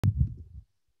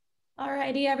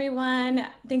Alrighty, everyone.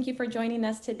 Thank you for joining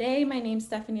us today. My name is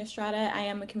Stephanie Estrada. I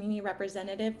am a community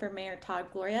representative for Mayor Todd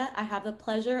Gloria. I have the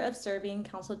pleasure of serving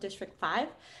Council District 5.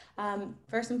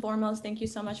 First and foremost, thank you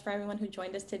so much for everyone who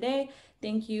joined us today.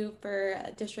 Thank you for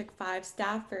District 5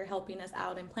 staff for helping us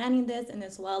out in planning this, and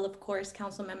as well, of course,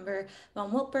 Councilmember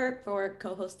von Wilpert for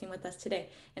co-hosting with us today.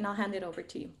 And I'll hand it over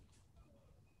to you.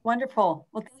 Wonderful.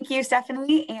 Well, thank you,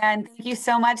 Stephanie, and thank you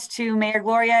so much to Mayor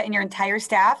Gloria and your entire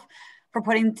staff for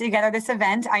putting together this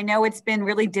event. I know it's been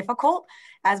really difficult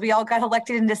as we all got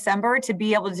elected in December to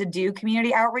be able to do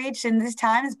community outreach in these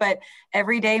times, but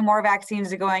every day more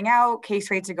vaccines are going out, case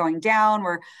rates are going down,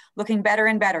 we're looking better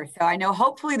and better. So I know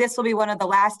hopefully this will be one of the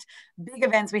last big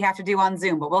events we have to do on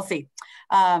Zoom, but we'll see.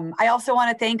 I also want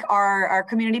to thank our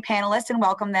community panelists and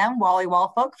welcome them. Wally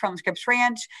Walfolk from Scripps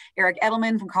Ranch, Eric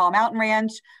Edelman from Carl Mountain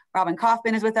Ranch, Robin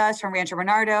Kaufman is with us from Rancho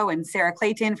Bernardo, and Sarah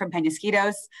Clayton from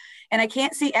Penasquitos. And I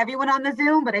can't see everyone on the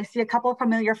Zoom, but I see a couple of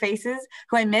familiar faces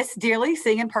who I miss dearly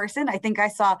seeing in person. I think I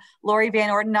saw Lori Van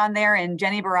Orden on there and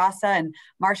Jenny Barassa and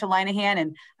Marsha Linehan,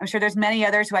 and I'm sure there's many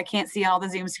others who I can't see on all the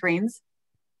Zoom screens.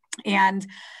 And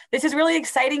this is really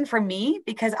exciting for me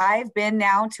because I've been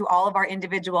now to all of our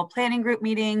individual planning group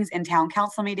meetings and town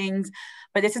council meetings,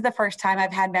 but this is the first time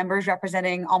I've had members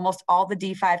representing almost all the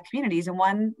D5 communities in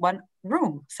one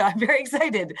room. So I'm very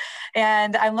excited.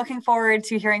 And I'm looking forward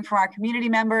to hearing from our community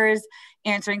members,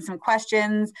 answering some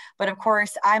questions. But of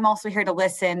course, I'm also here to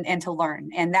listen and to learn.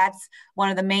 And that's one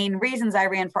of the main reasons I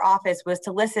ran for office, was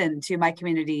to listen to my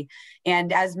community.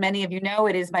 And as many of you know,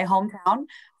 it is my hometown.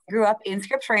 I grew up in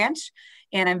Scripps Ranch,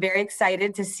 and I'm very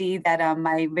excited to see that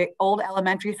my old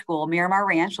elementary school, Miramar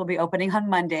Ranch, will be opening on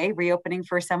Monday, reopening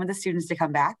for some of the students to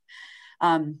come back.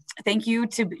 Thank you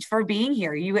for being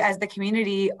here. You as the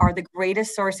community are the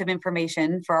greatest source of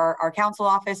information for our council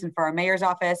office and for our mayor's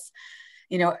office.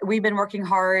 You know, we've been working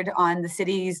hard on the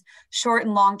city's short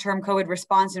and long-term COVID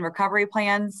response and recovery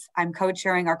plans. I'm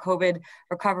co-chairing our COVID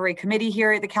recovery committee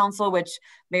here at the council, which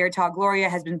Mayor Todd Gloria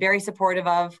has been very supportive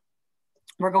of.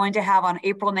 We're going to have on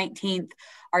April 19th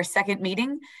our second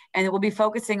meeting, and it will be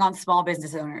focusing on small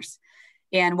business owners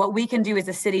and what we can do as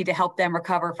a city to help them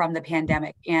recover from the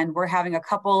pandemic. And we're having a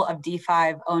couple of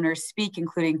D5 owners speak,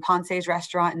 including Ponce's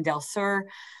Restaurant in Del Sur.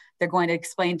 They're going to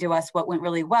explain to us what went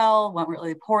really well, what went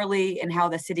really poorly, and how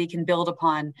the city can build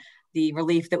upon the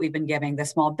relief that we've been giving. The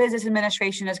Small Business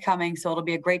Administration is coming, so it'll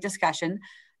be a great discussion.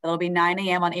 It'll be 9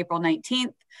 a.m. on April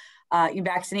 19th.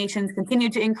 Vaccinations continue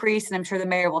to increase, and I'm sure the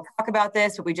mayor will talk about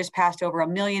this, but we just passed over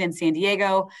 1 million in San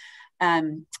Diego.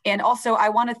 And also, I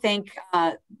want to thank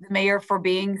the mayor for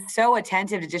being so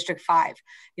attentive to District 5.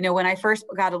 You know, when I first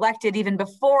got elected, even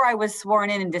before I was sworn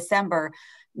in December,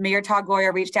 Mayor Todd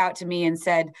Gloria reached out to me and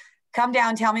said, come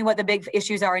down, tell me what the big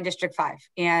issues are in District 5.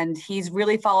 And he's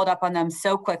really followed up on them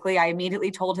so quickly. I immediately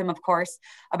told him, of course,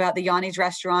 about the Yanni's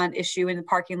restaurant issue in the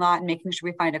parking lot and making sure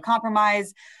we find a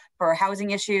compromise for housing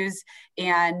issues,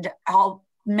 and how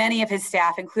many of his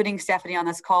staff, including Stephanie on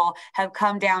this call, have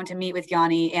come down to meet with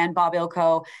Yanni and Bob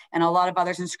Ilko and a lot of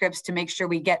others in Scripps to make sure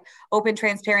we get open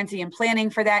transparency and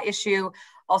planning for that issue.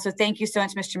 Also, thank you so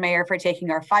much, Mr. Mayor, for taking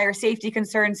our fire safety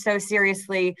concerns so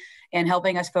seriously and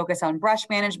helping us focus on brush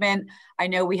management. I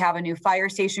know we have a new fire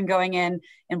station going in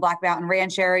Black Mountain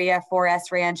Ranch area,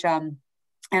 4S Ranch.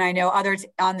 And I know others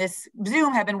on this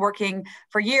Zoom have been working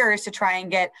for years to try and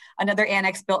get another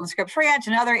annex built in Scripps Ranch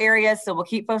and other areas. So we'll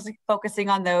keep focusing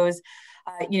on those.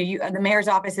 The mayor's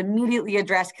office immediately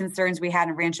addressed concerns we had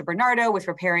in Rancho Bernardo with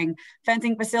repairing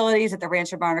fencing facilities at the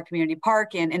Rancho Bernardo Community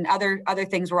Park and other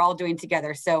things we're all doing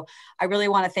together. So I really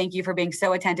want to thank you for being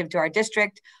so attentive to our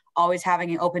district, always having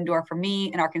an open door for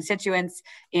me and our constituents.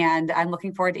 And I'm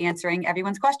looking forward to answering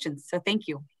everyone's questions. So thank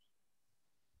you.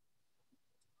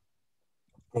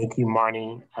 Thank you,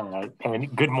 Marni.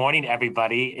 And good morning,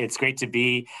 everybody. It's great to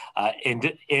be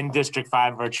in District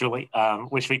 5 virtually.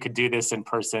 Wish we could do this in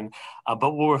person.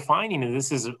 But what we're finding is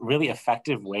this is a really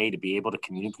effective way to be able to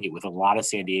communicate with a lot of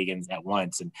San Diegans at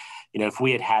once. And, you know, if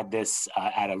we had this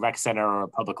at a rec center or a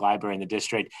public library in the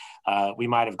district, we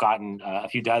might have gotten a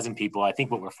few dozen people. I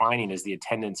think what we're finding is the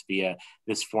attendance via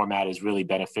this format is really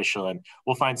beneficial. And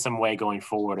we'll find some way going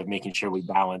forward of making sure we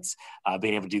balance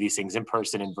being able to do these things in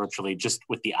person and virtually, just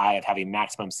with the eye of having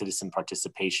maximum citizen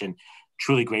participation.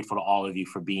 Truly grateful to all of you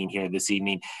for being here this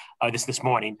evening, this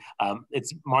morning.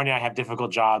 It's Marni and I have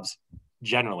difficult jobs.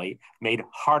 generally, made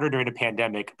harder during a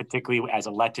pandemic, particularly as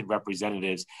elected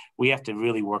representatives, we have to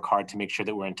really work hard to make sure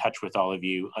that we're in touch with all of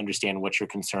you, understand what your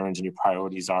concerns and your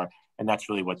priorities are. And that's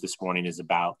really what this morning is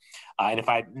about. And if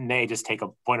I may just take a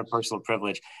point of personal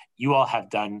privilege, you all have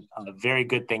done a very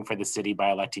good thing for the city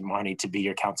by electing Marni to be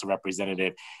your council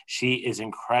representative. She is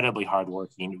incredibly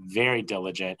hardworking, very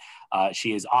diligent.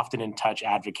 She is often in touch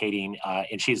advocating,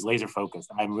 and she is laser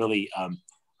focused. I'm really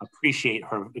appreciate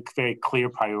her very clear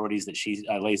priorities that she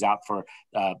lays out for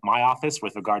my office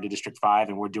with regard to District 5,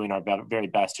 and we're doing our very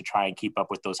best to try and keep up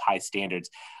with those high standards.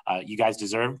 You guys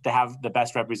deserve to have the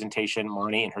best representation.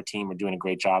 Marni and her team are doing a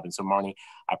great job, and so Marni,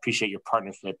 I appreciate your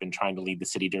partnership in trying to lead the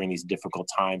city during these difficult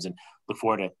times, and look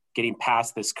forward to getting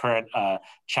past this current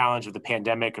challenge of the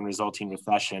pandemic and resulting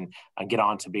recession and get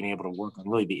on to being able to work on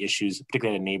really the issues,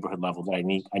 particularly at a neighborhood level, that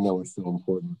I know are so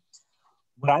important.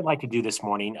 What I'd like to do this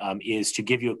morning is to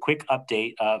give you a quick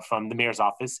update from the mayor's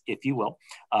office, if you will.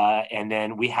 And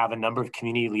then we have a number of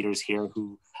community leaders here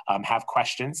who have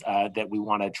questions that we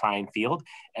want to try and field.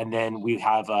 And then we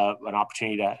have an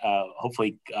opportunity to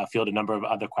hopefully field a number of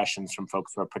other questions from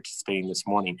folks who are participating this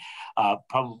morning.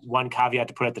 Probably one caveat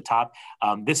to put at the top,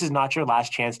 this is not your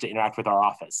last chance to interact with our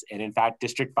office. And in fact,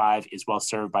 District 5 is well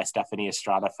served by Stephanie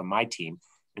Estrada from my team.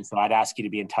 And so I'd ask you to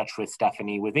be in touch with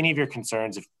Stephanie with any of your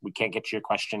concerns if we can't get to your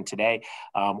question today,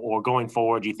 or going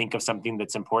forward, you think of something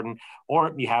that's important,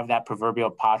 or you have that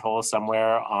proverbial pothole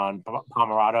somewhere on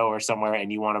Pomerado or somewhere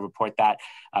and you want to report that.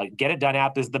 Get It Done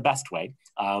app is the best way,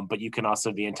 but you can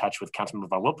also be in touch with Councilmember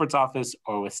von Wilpert's office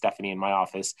or with Stephanie in my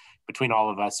office. Between all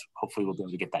of us, hopefully we'll be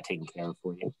able to get that taken care of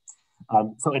for you.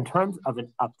 So in terms of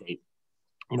an update,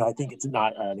 I think it's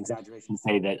not an exaggeration to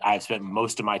say that I've spent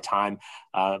most of my time,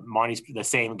 Marni's the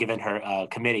same given her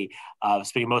committee,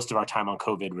 spending most of our time on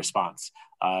COVID response.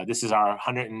 This is our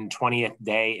 120th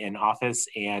day in office,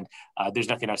 and there's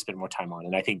nothing I've spent more time on,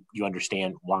 and I think you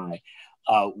understand why.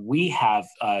 We have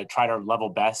tried our level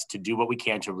best to do what we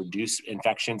can to reduce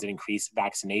infections and increase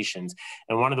vaccinations.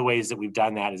 And one of the ways that we've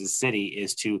done that as a city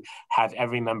is to have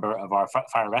every member of our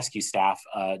fire rescue staff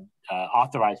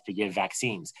authorized to give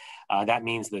vaccines. That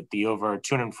means that the over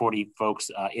 240 folks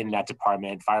in that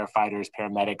department, firefighters,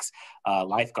 paramedics,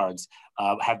 lifeguards,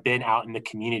 have been out in the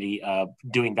community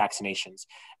doing vaccinations.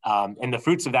 And the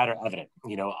fruits of that are evident.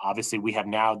 Obviously we have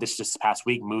now, this past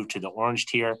week, moved to the orange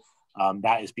tier.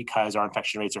 That is because our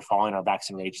infection rates are falling, our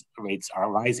vaccination rates are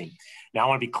rising. Now, I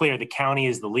want to be clear, the county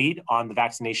is the lead on the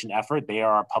vaccination effort. They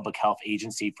are our public health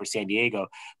agency for San Diego,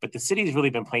 but the city has really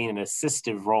been playing an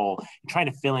assistive role in trying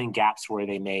to fill in gaps where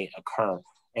they may occur.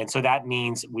 And so that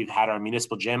means we've had our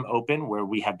municipal gym open where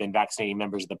we have been vaccinating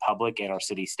members of the public and our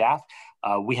city staff.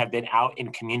 We have been out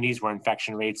in communities where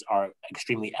infection rates are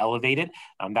extremely elevated.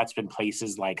 That's been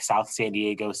places like South San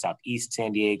Diego, Southeast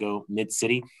San Diego,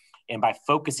 Mid-City. And by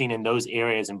focusing in those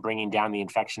areas and bringing down the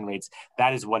infection rates,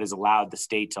 that is what has allowed the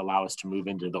state to allow us to move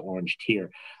into the orange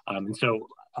tier. And so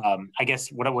I guess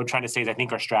what we're trying to say is I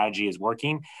think our strategy is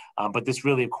working, but this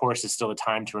really, of course, is still a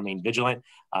time to remain vigilant.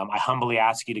 I humbly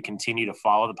ask you to continue to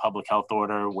follow the public health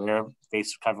order, wear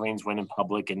face coverings when in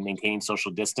public, and maintain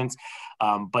social distance.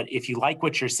 But if you like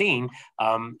what you're seeing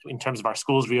in terms of our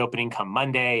schools reopening come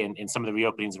Monday and some of the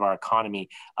reopenings of our economy,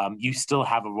 you still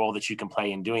have a role that you can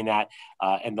play in doing that.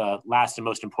 And the last and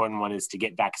most important one is to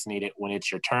get vaccinated when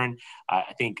it's your turn.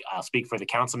 I think I'll speak for the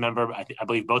council member. I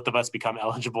believe both of us become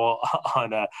eligible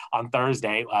on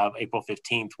Thursday, April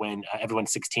 15th, when everyone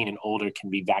 16 and older can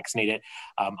be vaccinated.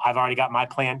 I've already got my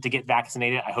plan to get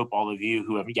vaccinated. I hope all of you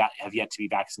who have yet to be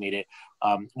vaccinated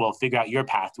will figure out your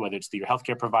path, whether it's through your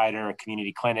healthcare provider, a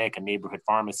community clinic, a neighborhood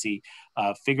pharmacy.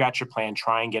 Figure out your plan,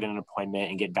 try and get an appointment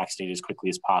and get vaccinated as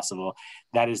quickly as possible.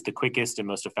 That is the quickest and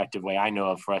most effective way I know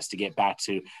of for us to get back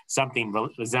to something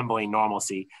resembling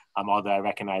normalcy. Although I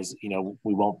recognize,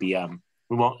 we won't be,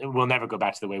 we'll never go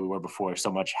back to the way we were before.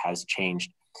 So much has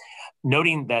changed.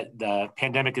 Noting that the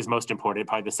pandemic is most important,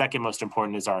 probably the second most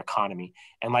important is our economy.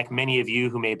 And like many of you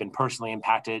who may have been personally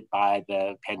impacted by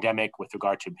the pandemic with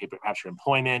regard to perhaps your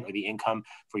employment or the income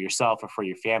for yourself or for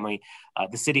your family,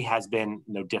 the city has been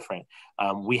no different.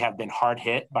 We have been hard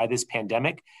hit by this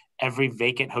pandemic. Every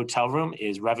vacant hotel room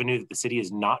is revenue that the city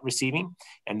is not receiving.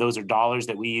 And those are dollars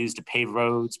that we use to pave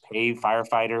roads, pay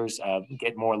firefighters,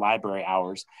 get more library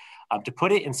hours. To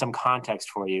put it in some context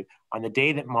for you, on the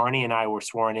day that Marni and I were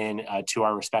sworn in to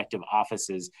our respective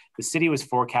offices, the city was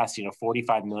forecasting a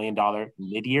 $45 million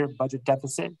mid-year budget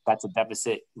deficit. That's a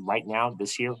deficit right now,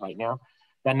 this year, right now.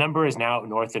 That number is now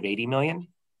north of 80 million.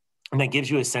 And that gives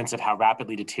you a sense of how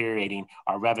rapidly deteriorating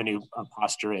our revenue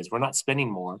posture is. We're not spending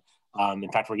more.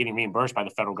 In fact, we're getting reimbursed by the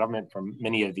federal government for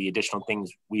many of the additional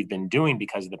things we've been doing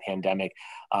because of the pandemic.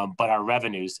 But our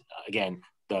revenues, again,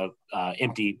 the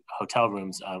empty hotel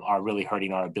rooms are really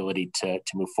hurting our ability to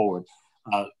move forward.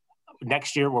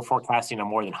 Next year, we're forecasting a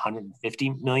more than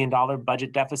 $150 million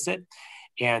budget deficit.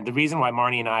 And the reason why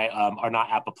Marni and I are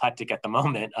not apoplectic at the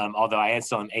moment, although I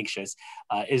still am anxious,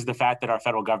 is the fact that our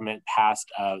federal government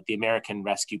passed the American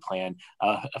Rescue Plan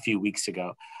a few weeks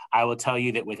ago. I will tell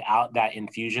you that without that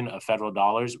infusion of federal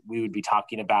dollars, we would be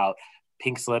talking about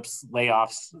pink slips,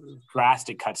 layoffs,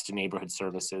 drastic cuts to neighborhood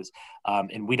services.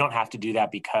 And we don't have to do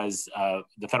that because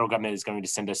the federal government is going to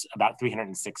send us about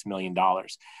 $306 million.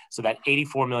 So that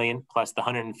 84 million plus the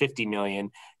 150 million,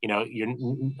 you're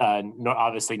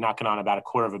obviously knocking on about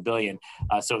 $250 million.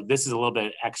 So this is a little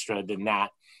bit extra than that.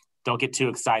 Don't get too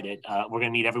excited. We're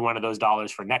going to need every one of those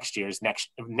dollars for next year's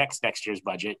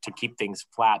budget to keep things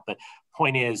flat. But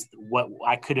point is, what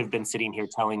I could have been sitting here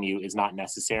telling you is not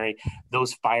necessary.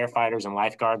 Those firefighters and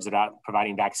lifeguards that are out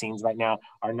providing vaccines right now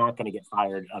are not going to get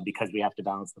fired because we have to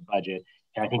balance the budget.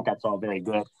 And I think that's all very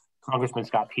good. Congressman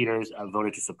Scott Peters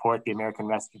voted to support the American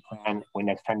Rescue Plan. When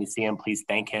next time you see him, please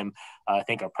thank him.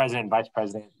 Thank our president and vice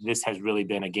president. This has really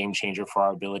been a game changer for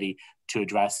our ability to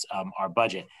address our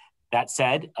budget. That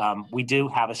said, we do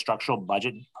have a structural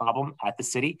budget problem at the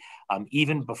city.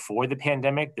 Even before the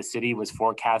pandemic, the city was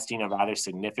forecasting a rather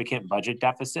significant budget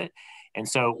deficit. And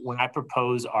so when I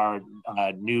propose our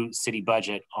new city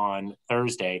budget on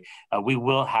Thursday, we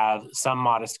will have some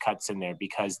modest cuts in there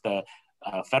because the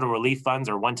federal relief funds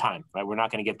are one time, right? We're not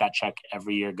going to get that check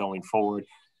every year going forward.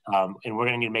 And we're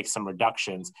going to need to make some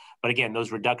reductions. But again,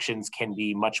 those reductions can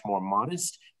be much more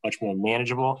modest, much more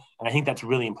manageable. And I think that's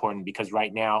really important because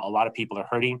right now, a lot of people are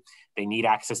hurting. They need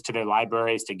access to their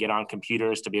libraries to get on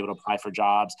computers, to be able to apply for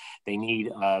jobs. They need,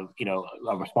 a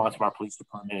response from our police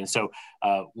department. And so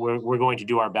we're going to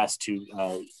do our best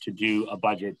to do a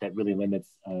budget that really limits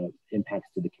impacts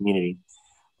to the community.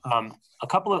 A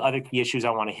couple of other key issues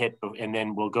I want to hit, and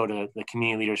then we'll go to the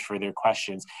community leaders for their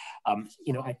questions.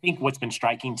 I think what's been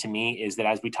striking to me is that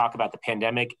as we talk about the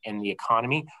pandemic and the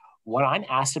economy, what I'm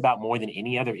asked about more than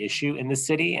any other issue in the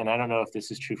city, and I don't know if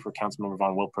this is true for Councilmember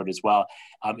von Wilpert as well,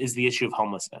 is the issue of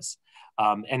homelessness.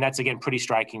 And that's, again, pretty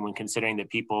striking when considering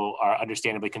that people are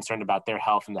understandably concerned about their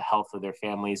health and the health of their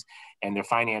families and their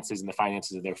finances and the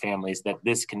finances of their families, that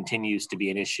this continues to be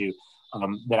an issue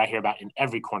that I hear about in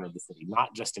every corner of the city,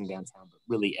 not just in downtown, but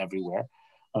really everywhere.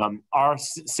 Our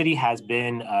city has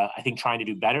been, I think, trying to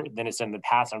do better than it's done in the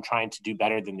past. I'm trying to do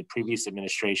better than the previous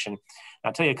administration. And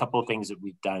I'll tell you a couple of things that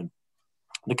we've done.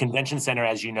 The convention center,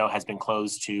 as you know, has been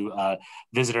closed to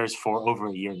visitors for over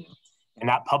a year now. And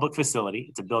that public facility,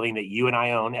 it's a building that you and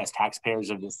I own as taxpayers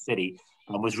of this city,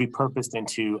 was repurposed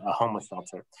into a homeless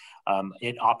shelter.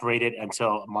 It operated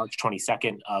until March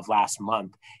 22nd of last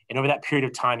month. And over that period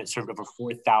of time, it served over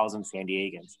 4,000 San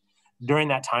Diegans. During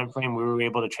that time frame, we were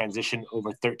able to transition over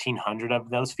 1,300 of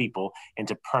those people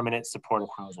into permanent supportive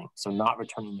housing, so not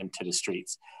returning them to the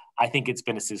streets. I think it's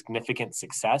been a significant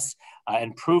success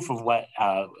and proof of what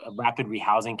rapid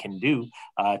rehousing can do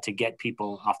to get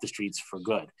people off the streets for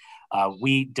good.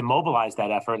 We demobilized that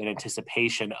effort in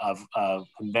anticipation of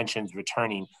conventions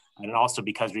returning, and also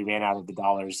because we ran out of the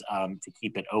dollars to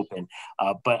keep it open.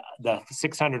 But the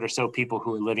 600 or so people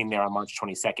who were living there on March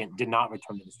 22nd did not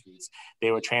return to the streets.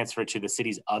 They were transferred to the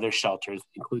city's other shelters,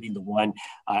 including the one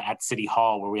at City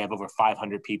Hall, where we have over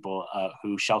 500 people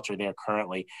who shelter there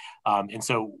currently. And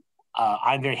so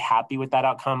I'm very happy with that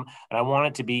outcome, and I want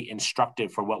it to be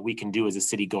instructive for what we can do as a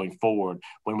city going forward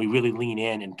when we really lean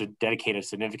in and dedicate a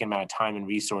significant amount of time and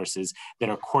resources that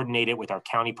are coordinated with our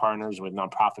county partners, with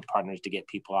nonprofit partners to get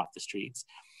people off the streets.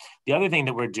 The other thing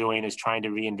that we're doing is trying to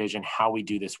re-envision how we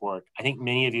do this work. I think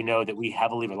many of you know that we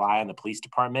heavily rely on the police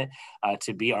department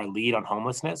to be our lead on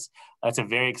homelessness. That's a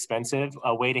very expensive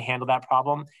way to handle that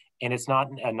problem. And it's not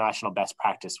a national best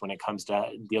practice when it comes to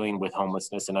dealing with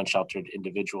homelessness and unsheltered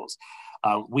individuals.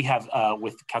 We have,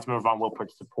 with Councilmember von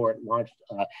Wilpert's support, launched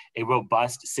a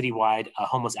robust citywide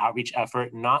homeless outreach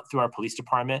effort, not through our police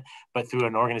department, but through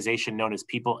an organization known as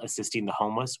People Assisting the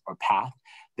Homeless, or PATH.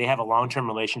 They have a long-term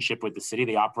relationship with the city.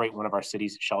 They operate one of our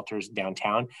city's shelters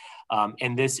downtown.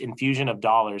 And this infusion of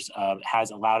dollars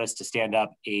has allowed us to stand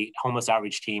up a homeless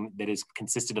outreach team that is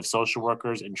consisted of social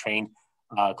workers and trained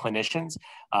clinicians.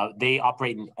 They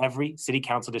operate in every city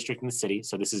council district in the city.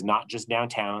 So this is not just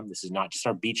downtown. This is not just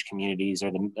our beach communities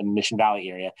or the Mission Valley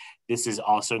area. This is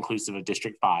also inclusive of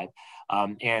District 5.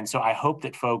 And so I hope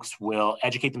that folks will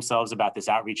educate themselves about this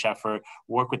outreach effort,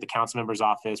 work with the council member's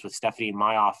office, with Stephanie in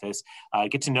my office,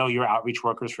 get to know your outreach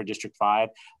workers for District 5.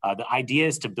 The idea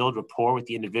is to build rapport with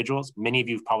the individuals. Many of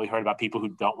you have probably heard about people who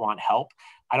don't want help.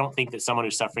 I don't think that someone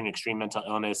who's suffering extreme mental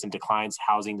illness and declines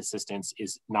housing assistance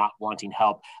is not wanting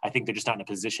help. I think they're just not in a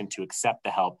position to accept the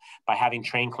help. By having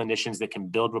trained clinicians that can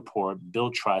build rapport,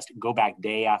 build trust, go back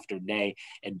day after day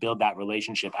and build that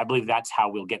relationship, I believe that's how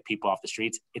we'll get people off the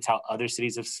streets. It's how other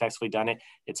cities have successfully done it.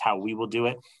 It's how we will do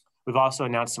it. We've also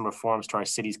announced some reforms to our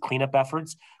city's cleanup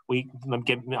efforts. I want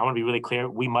to be really clear,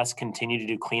 we must continue to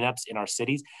do cleanups in our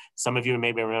cities. Some of you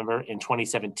may remember in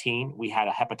 2017, we had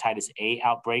a hepatitis A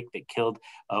outbreak that killed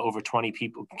over 20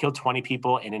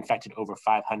 people and infected over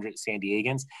 500 San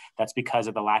Diegans. That's because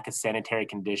of the lack of sanitary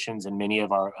conditions in many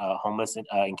of our homeless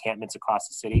encampments across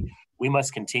the city. We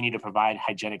must continue to provide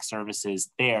hygienic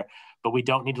services there, but we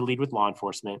don't need to lead with law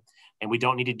enforcement, and we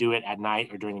don't need to do it at night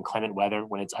or during inclement weather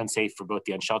when it's unsafe for both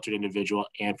the unsheltered individual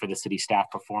and for the city staff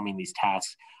performing these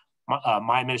tasks.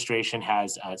 My administration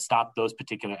has stopped those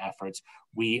particular efforts.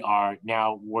 We are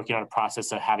now working on a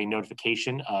process of having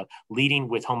notification, leading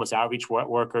with homeless outreach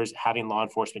workers, having law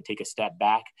enforcement take a step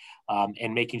back,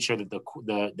 and making sure that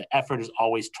the effort is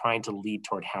always trying to lead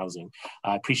toward housing.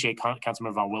 I appreciate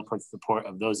Councilmember von Wilpert's support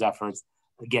of those efforts.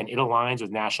 Again, it aligns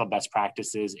with national best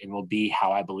practices and will be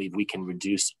how I believe we can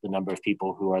reduce the number of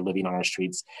people who are living on our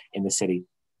streets in the city.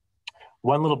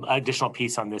 One little additional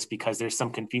piece on this, because there's some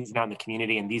confusion out in the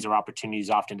community, and these are opportunities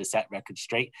often to set records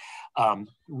straight.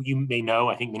 You may know,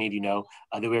 I think many of you know,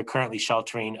 that we are currently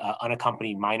sheltering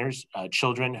unaccompanied minors,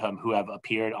 children who have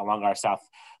appeared along our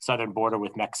southern border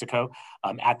with Mexico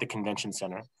at the convention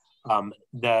center.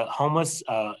 The homeless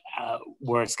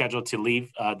were scheduled to leave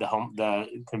the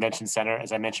convention center.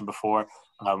 As I mentioned before,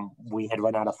 we had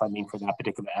run out of funding for that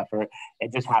particular effort.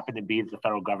 It just happened to be that the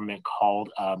federal government called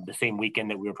the same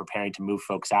weekend that we were preparing to move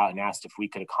folks out and asked if we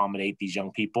could accommodate these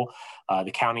young people.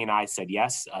 The county and I said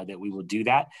yes, that we will do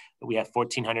that. We have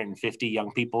 1,450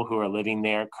 young people who are living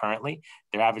there currently.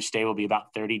 Their average stay will be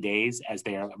about 30 days as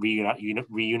they are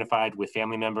reunified with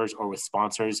family members or with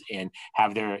sponsors and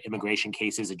have their immigration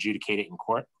cases adjudicated in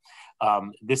court.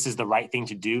 This is the right thing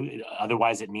to do.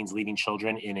 Otherwise, it means leaving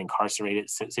children in incarcerated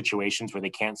situations where they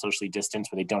can't socially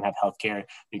distance, where they don't have healthcare,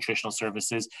 nutritional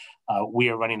services. We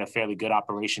are running a fairly good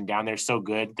operation down there, so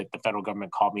good that the federal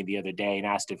government called me the other day and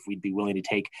asked if we'd be willing to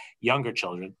take younger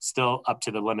children, still up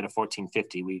to the limit of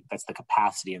 1,450. That's the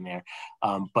capacity in there.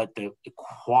 But the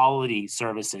quality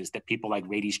services that people like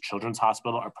Rady's Children's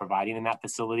Hospital are providing in that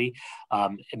facility,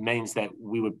 it means that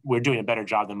we're doing a better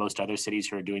job than most other cities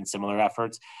who are doing similar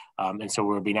efforts. And so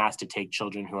we're being asked to take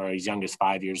children who are as young as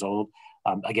 5 years old.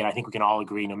 Again, I think we can all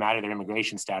agree, no matter their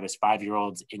immigration status,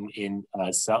 5-year-olds in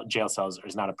jail cells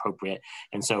is not appropriate.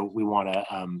 And so we want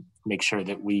to make sure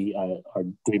that we are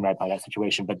doing right by that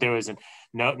situation. But there's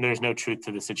no truth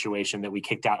to the situation that we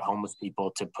kicked out homeless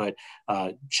people to put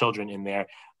children in there.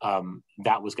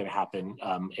 That was going to happen.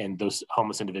 And those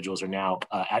homeless individuals are now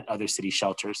at other city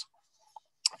shelters.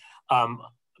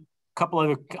 Couple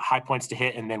other high points to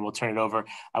hit, and then we'll turn it over.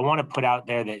 I want to put out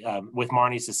there that with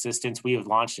Marni's assistance, we have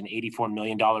launched an $84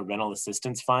 million rental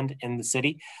assistance fund in the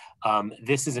city.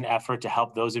 This is an effort to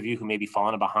help those of you who may be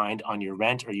falling behind on your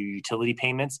rent or your utility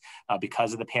payments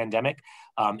because of the pandemic.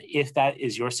 If that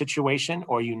is your situation,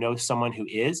 or you know someone who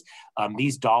is,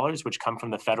 these dollars, which come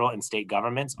from the federal and state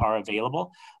governments, are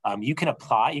available. You can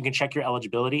apply, you can check your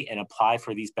eligibility and apply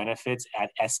for these benefits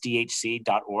at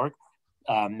sdhc.org.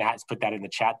 Matt's put that in the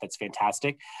chat. That's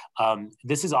fantastic.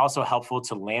 This is also helpful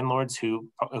to landlords who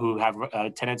have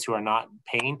tenants who are not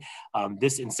paying.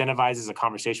 This incentivizes a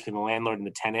conversation between the landlord and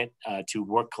the tenant to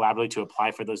work collaboratively to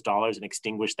apply for those dollars and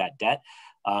extinguish that debt.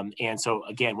 And so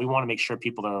again, we want to make sure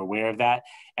people are aware of that.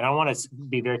 And I want to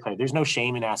be very clear, there's no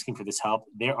shame in asking for this help.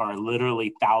 There are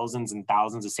literally thousands and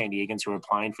thousands of San Diegans who are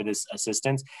applying for this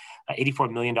assistance.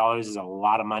 $84 million is a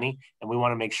lot of money. And we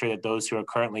want to make sure that those who are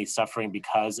currently suffering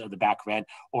because of the back rent,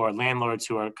 or landlords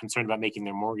who are concerned about making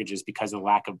their mortgages because of the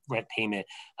lack of rent payment,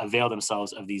 avail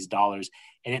themselves of these dollars.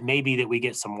 And it may be that we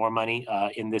get some more money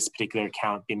in this particular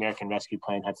account. The American Rescue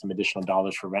Plan had some additional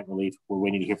dollars for rent relief. We're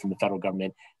waiting to hear from the federal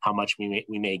government how much we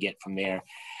may get from there.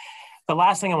 The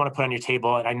last thing I want to put on your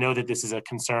table, and I know that this is a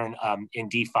concern in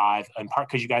D5, in part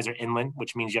because you guys are inland,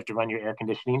 which means you have to run your air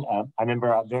conditioning. I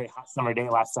remember a very hot summer day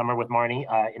last summer with Marni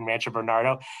in Rancho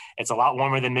Bernardo. It's a lot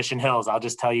warmer than Mission Hills, I'll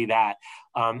just tell you that.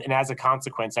 And as a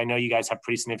consequence, I know you guys have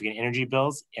pretty significant energy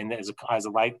bills, and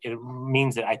it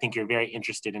means that I think you're very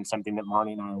interested in something that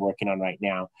Marni and I are working on right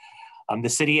now. The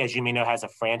city, as you may know, has a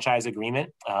franchise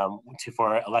agreement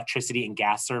for electricity and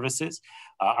gas services.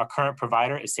 Our current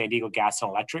provider is San Diego Gas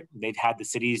and Electric. They've had the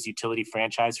city's utility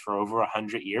franchise for over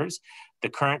 100 years. The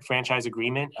current franchise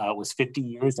agreement was 50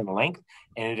 years in length,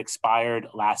 and it expired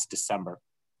last December.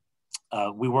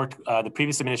 The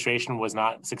previous administration was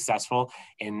not successful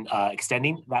in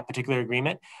extending that particular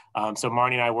agreement. So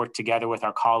Marni and I worked together with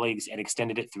our colleagues and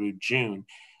extended it through June.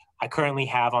 I currently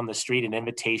have on the street an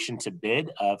invitation to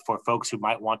bid for folks who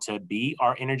might want to be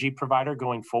our energy provider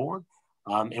going forward.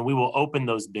 And we will open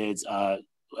those bids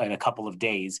in a couple of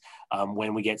days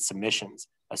when we get submissions,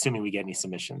 assuming we get any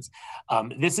submissions.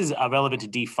 This is relevant to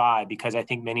D5 because I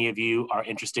think many of you are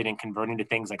interested in converting to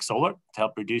things like solar to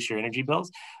help reduce your energy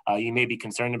bills. You may be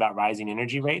concerned about rising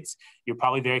energy rates. You're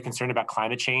probably very concerned about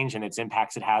climate change and its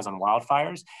impacts it has on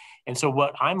wildfires. And so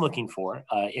what I'm looking for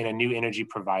in a new energy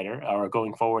provider or a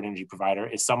going forward energy provider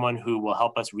is someone who will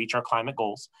help us reach our climate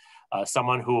goals,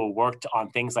 someone who will work on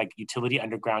things like utility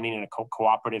undergrounding in a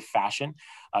cooperative fashion,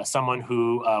 someone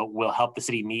who will help the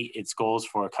city meet its goals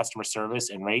for customer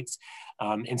service and rates.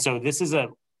 And so this is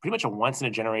pretty much a once in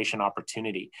a generation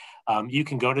opportunity. You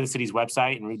can go to the city's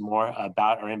website and read more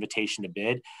about our invitation to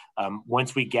bid.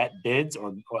 Once we get bids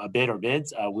or a bid or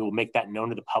bids, we will make that known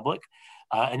to the public.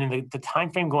 And then the time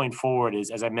frame going forward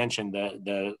is, as I mentioned,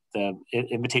 the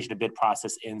invitation to bid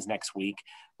process ends next week.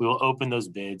 We will open those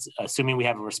bids. Assuming we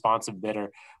have a responsive bidder,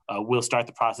 we'll start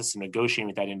the process of negotiating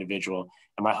with that individual.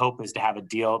 And my hope is to have a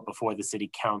deal before the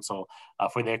city council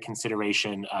for their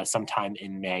consideration sometime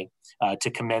in May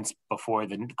to commence before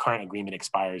the current agreement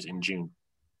expires in June.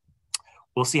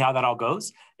 We'll see how that all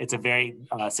goes. It's a very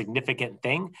significant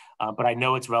thing, but I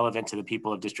know it's relevant to the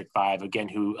people of District 5, again,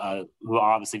 who are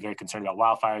obviously very concerned about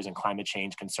wildfires and climate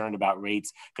change, concerned about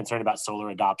rates, concerned about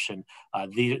solar adoption.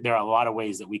 There are a lot of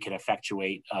ways that we can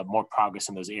effectuate more progress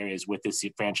in those areas with this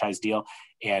franchise deal.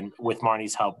 And with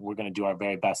Marni's help, we're going to do our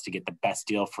very best to get the best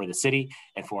deal for the city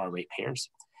and for our ratepayers.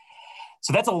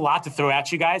 So that's a lot to throw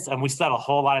at you guys. And we still have a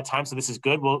whole lot of time, so this is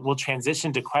good. We'll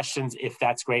transition to questions if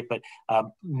that's great, but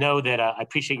know that I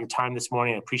appreciate your time this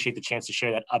morning. I appreciate the chance to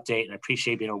share that update, and I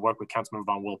appreciate being able to work with Councilmember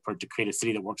von Wilpert to create a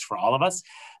city that works for all of us.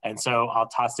 And so I'll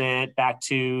toss it back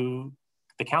to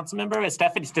the council member,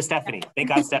 Stephanie. Thank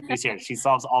God Stephanie's here. She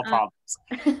solves all problems.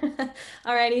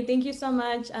 All righty. Thank you so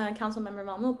much, Councilmember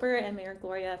von Wilpert and Mayor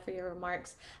Gloria, for your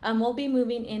remarks. We'll be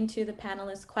moving into the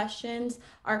panelist questions.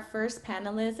 Our first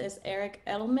panelist is Eric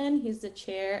Edelman. He's the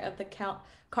chair of the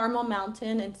Carmel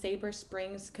Mountain and Sabre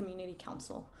Springs Community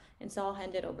Council. And so I'll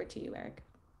hand it over to you, Eric.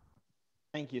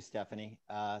 Thank you, Stephanie.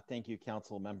 Thank you,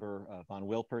 Councilmember von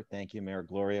Wilpert. Thank you, Mayor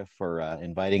Gloria, for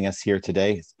inviting us here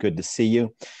today. It's good to see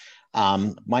you.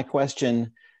 My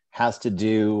question has to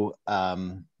do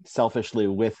selfishly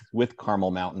with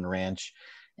Carmel Mountain Ranch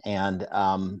and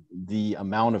the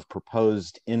amount of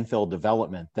proposed infill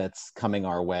development that's coming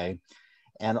our way,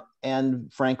 and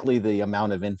frankly the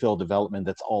amount of infill development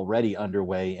that's already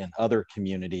underway in other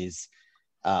communities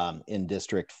in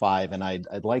District 5. And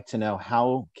I'd like to know,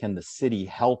 how can the city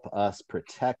help us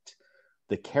protect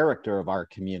the character of our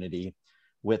community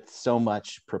with so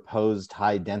much proposed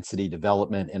high density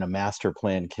development in a master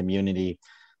plan community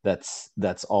that's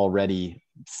already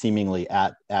seemingly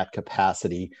at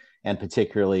capacity, and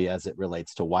particularly as it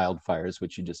relates to wildfires,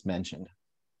 which you just mentioned?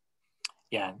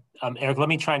 Yeah, Eric, let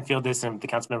me try and field this, and if the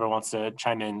council member wants to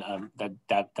chime in,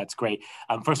 that's great.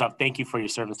 First off, thank you for your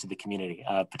service to the community,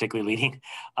 particularly leading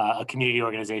a community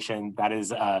organization that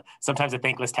is sometimes a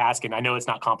thankless task, and I know it's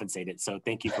not compensated, so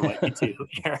thank you for what you do,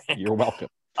 Eric. You're welcome.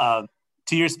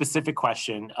 To your specific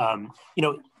question,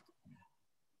 the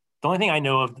only thing I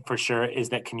know of for sure is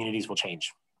that communities will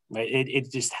change. Right? It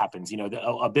just happens.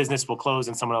 A business will close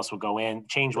and someone else will go in.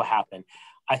 Change will happen.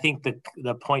 I think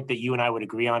the point that you and I would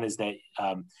agree on is that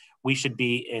we should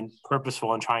be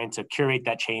purposeful in trying to curate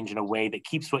that change in a way that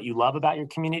keeps what you love about your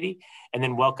community and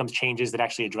then welcomes changes that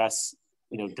actually address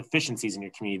deficiencies in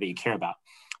your community that you care about.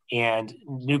 And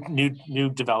new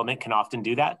development can often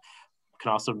do that. Can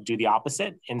also do the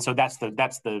opposite. And so that's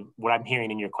what I'm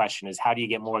hearing in your question is, how do you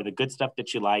get more of the good stuff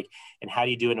that you like, and how do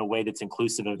you do it in a way that's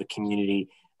inclusive of the community?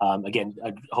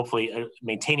 Hopefully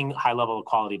maintaining high level of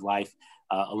quality of life,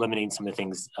 eliminating some of the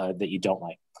things that you don't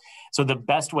like. So the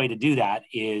best way to do that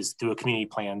is through community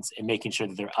plans and making sure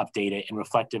that they're updated and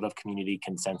reflective of community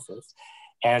consensus.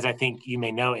 As I think you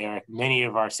may know, Eric, many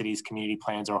of our city's community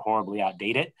plans are horribly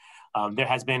outdated. There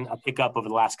has been a pickup over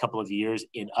the last couple of years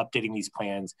in updating these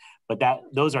plans, but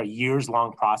those are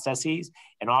years-long processes.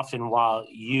 And often while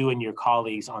you and your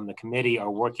colleagues on the committee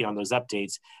are working on those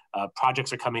updates,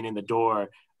 projects are coming in the door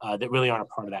that really aren't a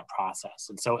part of that process.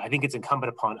 And so I think it's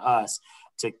incumbent upon us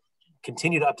to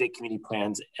continue to update community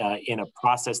plans in a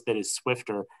process that is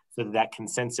swifter, so that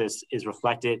consensus is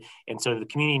reflected. And so the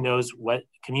community knows what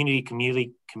clearly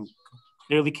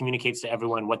communicates to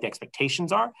everyone what the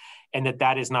expectations are, and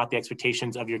that is not the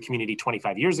expectations of your community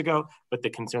 25 years ago, but the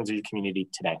concerns of your community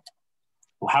today.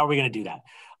 Well, how are we going to do that?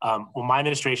 Well, my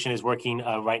administration is working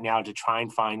right now to try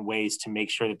and find ways to make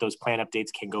sure that those plan updates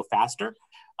can go faster.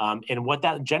 And what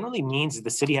that generally means is the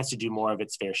city has to do more of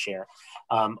its fair share.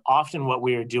 Often what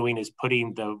we are doing is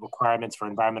putting the requirements for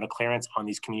environmental clearance on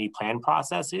these community plan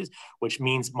processes, which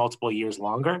means multiple years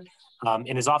longer.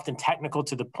 And is often technical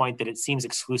to the point that it seems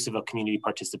exclusive of community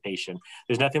participation.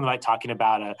 There's nothing like talking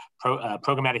about a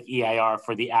programmatic EIR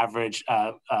for the average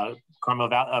Carmel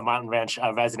Mountain Ranch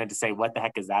resident to say, what the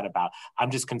heck is that about? I'm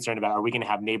just concerned about, are we gonna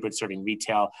have neighborhoods serving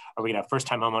retail? Are we gonna have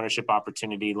first-time home ownership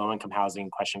opportunity, low-income housing,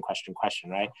 question,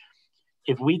 right?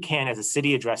 If we can, as a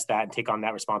city, address that and take on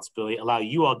that responsibility, allow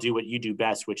you all do what you do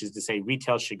best, which is to say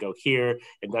retail should go here,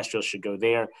 industrial should go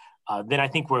there, then I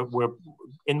think we're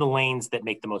in the lanes that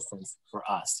make the most sense for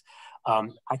us.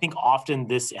 I think often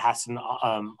this has to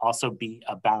also be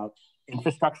about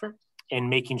infrastructure and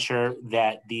making sure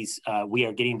that we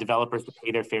are getting developers to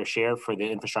pay their fair share for the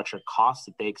infrastructure costs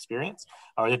that they experience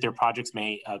or that their projects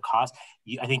may cost.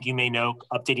 I think you may know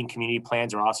updating community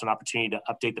plans are also an opportunity to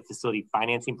update the facility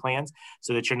financing plans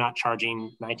so that you're not charging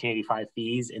 1985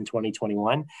 fees in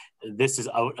 2021. This is,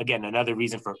 again, another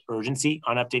reason for urgency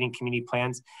on updating community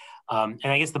plans. And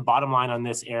I guess the bottom line on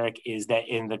this, Eric, is that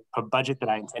in the budget that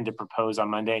I intend to propose on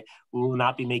Monday, we will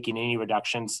not be making any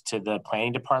reductions to the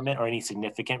planning department or any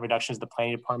significant reductions to the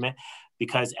planning department,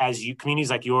 because as communities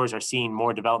like yours are seeing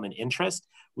more development interest,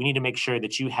 we need to make sure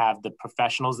that you have the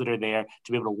professionals that are there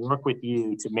to be able to work with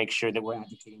you to make sure that we're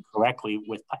advocating correctly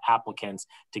with applicants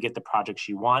to get the projects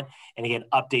you want. And again,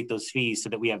 update those fees so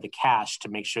that we have the cash to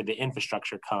make sure the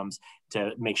infrastructure comes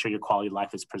to make sure your quality of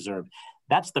life is preserved.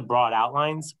 That's the broad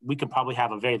outlines. We could probably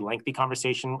have a very lengthy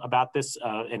conversation about this,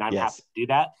 and I'm happy to do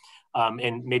that.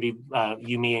 And maybe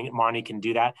you, me, and Marni can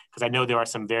do that, because I know there are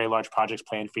some very large projects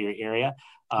planned for your area.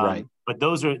 Right. But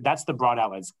that's the broad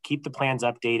outlines. Keep the plans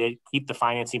updated, keep the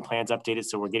financing plans updated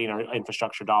so we're getting our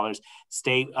infrastructure dollars,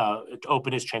 stay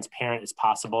open as transparent as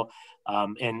possible.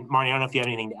 And Marni, I don't know if you have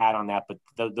anything to add on that,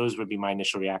 but those would be my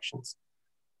initial reactions.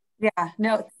 Yeah,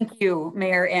 no, thank you,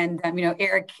 Mayor. And,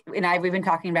 Eric and we've been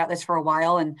talking about this for a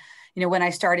while. And, when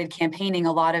I started campaigning,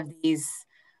 a lot of these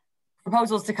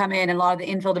proposals to come in and a lot of the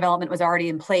infill development was already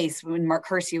in place when Mark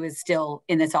Kersey was still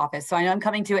in this office. So I know I'm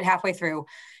coming to it halfway through,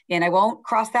 and I won't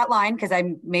cross that line because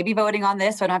I'm maybe voting on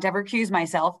this, so I don't have to ever accuse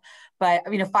myself. But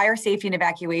fire safety and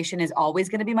evacuation is always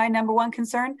going to be my number one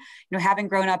concern. Having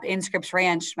grown up in Scripps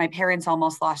Ranch, my parents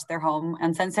almost lost their home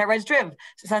on Sunset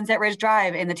Ridge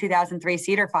Drive in the 2003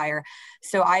 Cedar fire.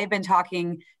 So I have been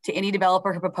talking to any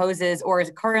developer who proposes or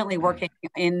is currently working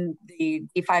in the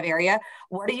D5 area.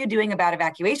 What are you doing about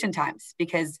evacuation times?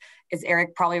 Because as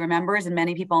Eric probably remembers, and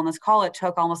many people on this call, it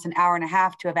took almost an hour and a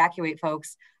half to evacuate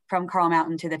folks from Carl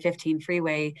Mountain to the 15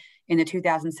 freeway in the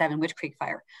 2007 Witch Creek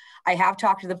fire. I have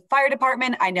talked to the fire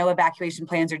department. I know evacuation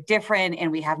plans are different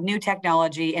and we have new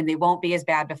technology and they won't be as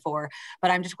bad before, but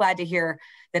I'm just glad to hear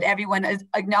that everyone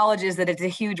acknowledges that it's a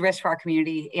huge risk for our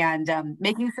community and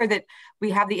making sure that we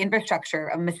have the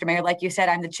infrastructure. Mr. Mayor, like you said,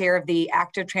 I'm the chair of the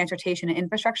Active Transportation and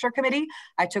Infrastructure Committee.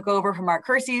 I took over from Mark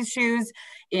Kersey's shoes,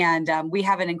 and we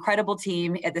have an incredible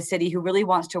team at the city who really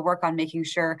wants to work on making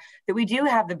sure that we do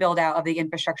have the build out of the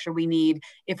infrastructure we need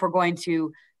if we're going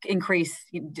to increase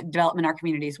development in our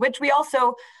communities, which we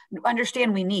also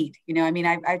understand we need.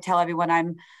 I tell everyone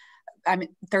I'm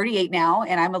 38 now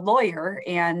and I'm a lawyer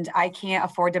and I can't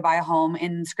afford to buy a home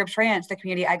in Scripps Ranch, the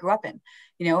community I grew up in.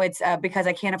 It's because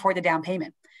I can't afford the down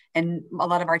payment. And a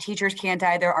lot of our teachers can't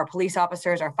either, our police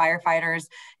officers, our firefighters.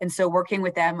 And so working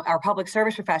with them, our public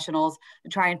service professionals, to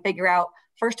try and figure out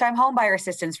first-time home buyer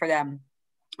assistance for them,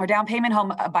 or down payment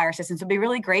home buyer assistance would be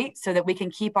really great so that we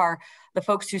can keep the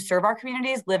folks who serve our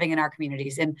communities living in our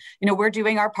communities. And, we're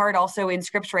doing our part also in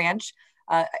Scripps Ranch.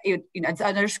 It's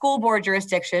under school board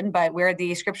jurisdiction, but where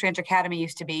the Scripps Ranch Academy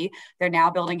used to be, they're now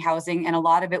building housing, and a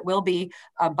lot of it will be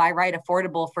by right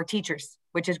affordable for teachers,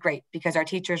 which is great because our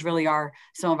teachers really are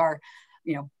some of our,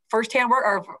 firsthand work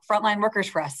or frontline workers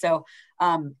for us. So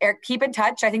Eric, keep in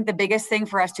touch. I think the biggest thing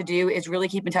for us to do is really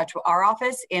keep in touch with our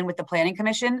office and with the Planning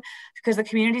Commission, because the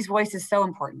community's voice is so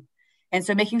important. And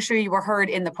so making sure you were heard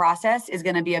in the process is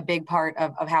going to be a big part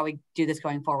of how we do this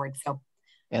going forward. So,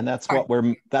 and that's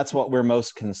what we're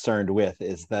most concerned with,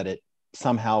 is that it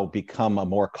somehow become a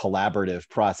more collaborative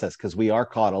process, because we are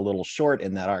caught a little short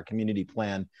in that our community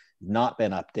plan not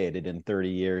been updated in 30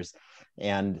 years.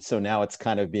 And so now it's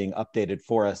kind of being updated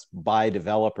for us by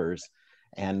developers,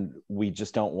 and we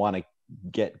just don't want to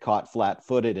get caught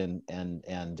flat-footed and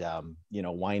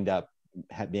wind up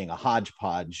being a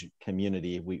hodgepodge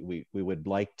community. We would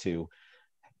like to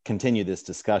continue this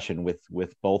discussion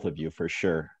with both of you for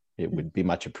sure. It would be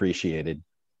much appreciated.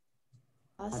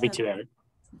 Awesome. Me too, Eric.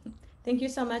 Thank you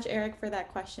so much, Eric, for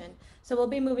that question. So we'll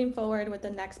be moving forward with the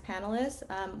next panelist.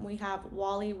 We have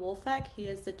Wally Wolfeck. He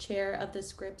is the chair of the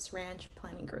Scripps Ranch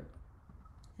Planning Group.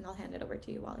 And I'll hand it over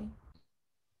to you, Wally.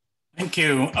 Thank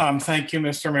you. Thank you,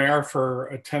 Mr. Mayor, for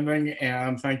attending,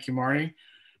 and thank you, Marni,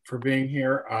 for being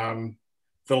here.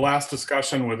 The last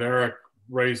discussion with Eric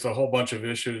raised a whole bunch of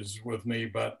issues with me,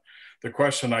 but the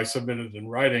question I submitted in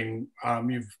writing,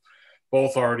 you've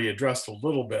both already addressed a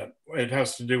little bit. It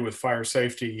has to do with fire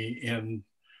safety in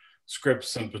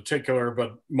Scripps in particular,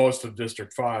 but most of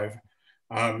District 5.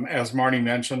 As Marni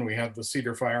mentioned, we had the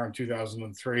Cedar Fire in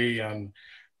 2003 and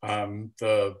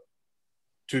the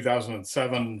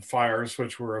 2007 fires,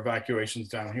 which were evacuations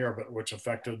down here, but which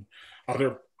affected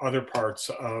other parts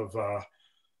of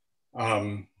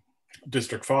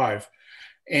District 5.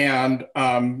 And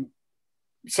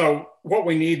so what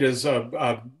we need is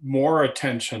more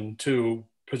attention to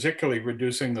particularly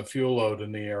reducing the fuel load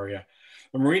in the area.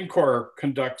 The Marine Corps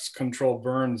conducts controlled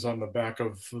burns on the back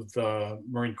of the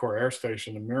Marine Corps Air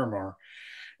Station in Miramar.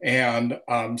 And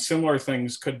similar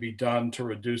things could be done to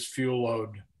reduce fuel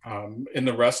load in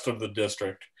the rest of the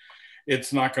district.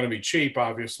 It's not going to be cheap,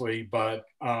 obviously, but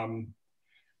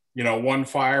one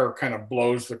fire kind of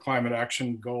blows the climate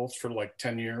action goals for like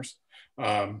 10 years.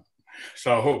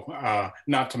 So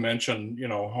not to mention,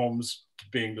 homes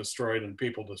being destroyed and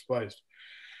people displaced.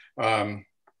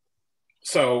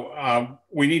 So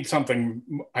we need something,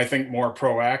 I think, more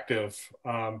proactive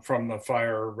from the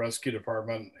fire rescue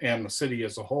department and the city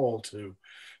as a whole to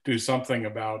do something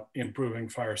about improving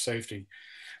fire safety.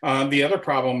 The other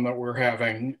problem that we're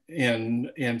having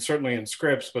certainly in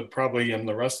Scripps, but probably in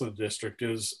the rest of the district,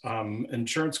 is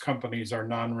insurance companies are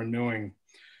non-renewing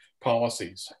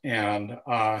policies. And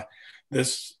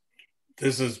this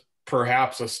is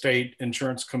perhaps a state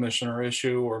insurance commissioner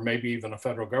issue, or maybe even a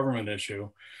federal government issue.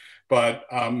 But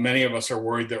many of us are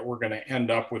worried that we're going to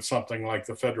end up with something like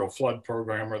the federal flood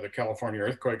program or the California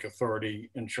Earthquake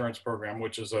Authority insurance program,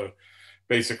 which is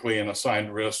basically an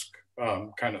assigned risk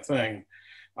kind of thing.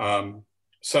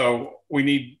 So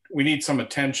we need some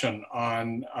attention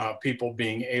on people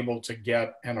being able to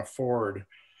get and afford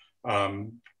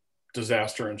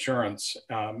disaster insurance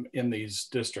in these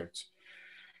districts.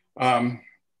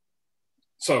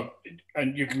 So,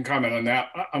 and you can comment on that.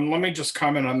 Let me just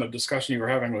comment on the discussion you were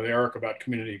having with Eric about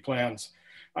community plans.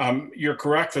 You're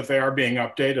correct that they are being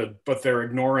updated, but they're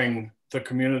ignoring the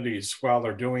communities while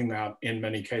they're doing that in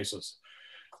many cases.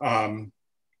 And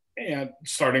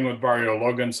starting with Barrio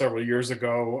Logan several years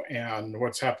ago, and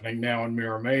what's happening now in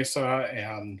Mira Mesa,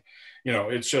 and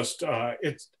it's just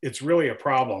it's really a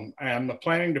problem. And the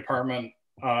planning department,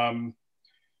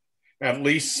 at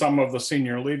least some of the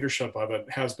senior leadership of it,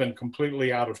 has been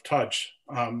completely out of touch,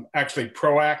 actually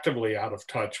proactively out of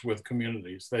touch with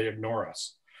communities. They ignore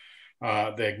us.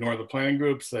 They ignore the planning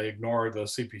groups, they ignore the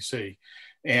CPC.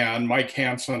 And Mike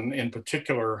Hansen in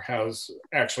particular has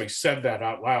actually said that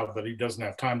out loud, that he doesn't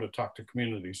have time to talk to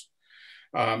communities.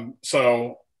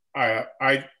 So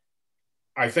I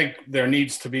think there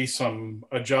needs to be some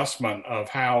adjustment of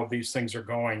how these things are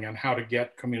going and how to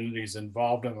get communities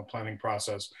involved in the planning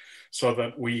process so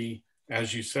that we,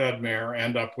 as you said, Mayor,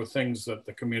 end up with things that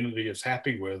the community is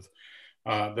happy with,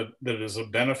 that is a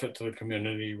benefit to the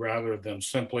community rather than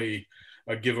simply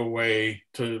a giveaway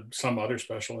to some other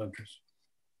special interest.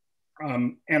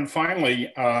 And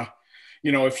finally, the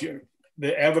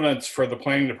evidence for the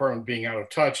planning department being out of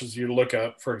touch is you look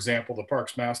at, for example, the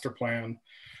Parks Master Plan,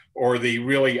 or the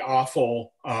really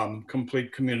awful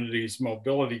Complete Communities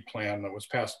Mobility Plan that was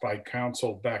passed by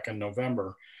council back in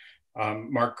November.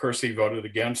 Mark Kersey voted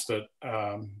against it,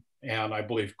 and I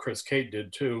believe Chris Cate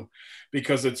did too,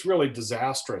 because it's really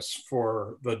disastrous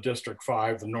for the District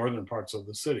 5, the northern parts of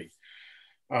the city.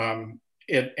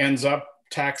 It ends up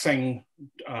taxing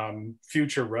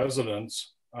future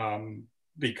residents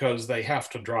because they have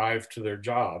to drive to their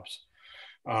jobs.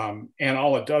 And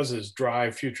all it does is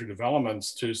drive future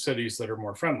developments to cities that are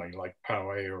more friendly, like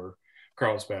Poway or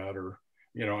Carlsbad or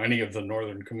any of the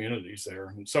northern communities there.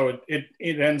 And so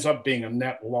it ends up being a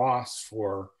net loss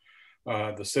for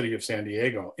the city of San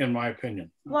Diego, in my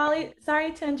opinion. Wally,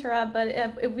 sorry to interrupt, but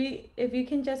if you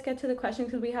can just get to the question,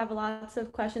 because we have lots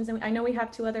of questions, and I know we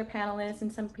have 2 other panelists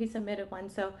and some pre-submitted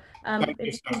ones. So thank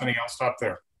you, Stephanie. I'll stop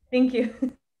there. Thank you.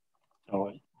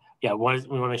 Oh, yeah, we want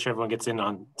to make sure everyone gets in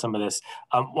on some of this.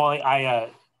 Wally,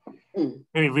 I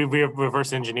maybe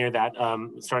reverse engineer that,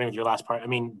 starting with your last part. I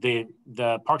mean,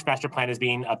 the Parks Master Plan is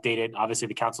being updated. Obviously,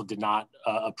 the council did not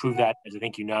approve that, as I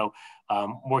think you know.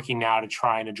 Working now to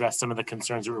try and address some of the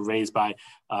concerns that were raised by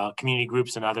community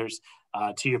groups and others.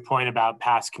 To your point about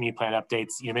past community plan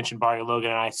updates, you mentioned Barrio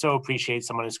Logan, and I so appreciate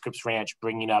someone in Scripps Ranch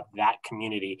bringing up that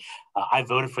community. I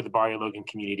voted for the Barrio Logan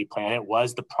community plan. It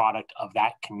was the product of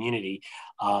that community.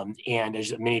 And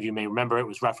as many of you may remember, it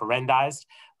was referendized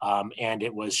and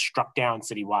it was struck down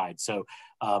citywide. So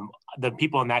the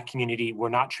people in that community were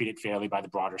not treated fairly by the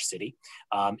broader city.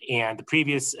 And the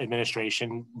previous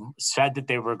administration said that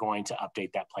they were going to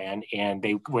update that plan, and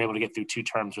they were able to get through 2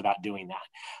 terms without doing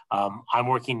that. I'm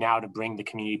working now to bring the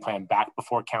community plan back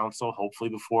before council, hopefully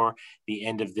before the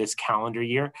end of this calendar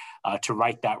year, to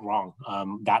right that wrong.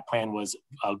 That plan was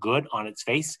good on its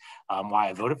face, why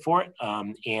I voted for it.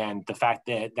 And the fact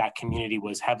that that community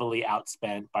was heavily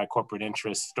outspent by corporate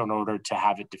interests in order to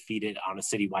have it defeated on a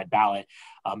citywide ballot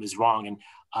is wrong. And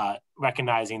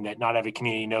recognizing that not every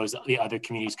community knows the other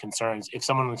community's concerns. If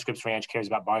someone in Scripps Ranch cares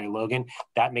about Barrio Logan,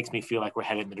 that makes me feel like we're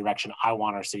headed in the direction I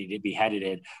want our city to be headed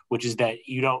in, which is that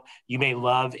you may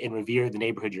love and revere the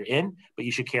neighborhood you're in, but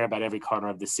you should care about every corner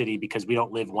of the city, because we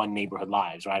don't live one neighborhood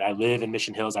lives, right? I live in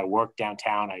Mission Hills, I work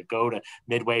downtown, I go to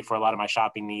Midway for a lot of my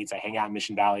shopping needs, I hang out in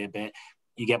Mission Valley a bit.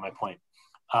 You get my point.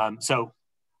 So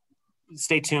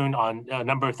stay tuned on a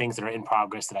number of things that are in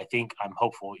progress that I'm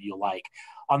hopeful you'll like.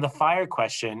 On the fire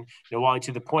question, Wally,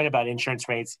 to the point about insurance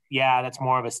rates, yeah, that's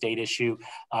more of a state issue.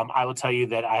 I will tell you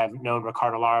that I have known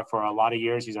Ricardo Lara for a lot of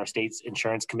years. He's our state's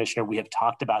insurance commissioner. We have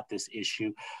talked about this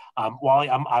issue. Wally,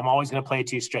 I'm always going to play it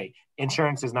to you straight.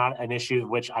 Insurance is not an issue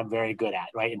which I'm very good at,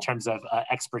 right, in terms of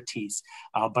expertise.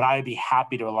 But I would be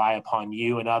happy to rely upon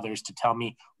you and others to tell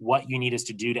me what you need us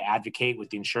to do to advocate with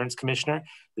the insurance commissioner.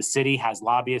 The city has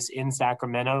lobbyists in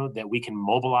Sacramento that we can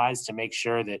mobilize to make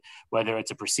sure that whether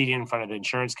it's a proceeding in front of the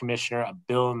insurance commissioner, a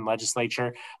bill in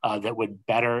legislature that would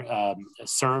better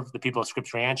serve the people of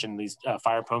Scripps Ranch and these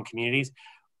fire-prone communities,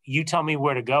 you tell me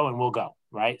where to go and we'll go,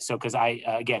 right? So, because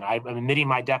I'm admitting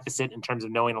my deficit in terms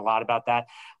of knowing a lot about that.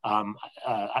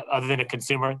 Other than a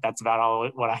consumer, that's about all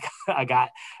what I got.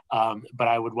 But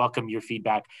I would welcome your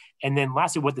feedback. And then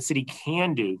lastly, what the city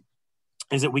can do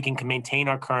is that we can maintain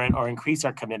our current or increase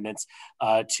our commitments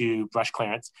to brush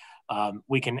clearance.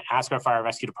 We can ask our fire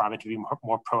rescue department to be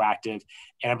more proactive.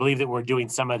 And I believe that we're doing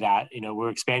some of that. We're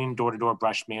expanding door-to-door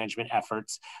brush management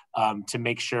efforts to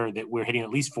make sure that we're hitting at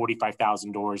least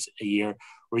 45,000 doors a year.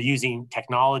 We're using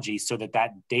technology so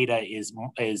that data is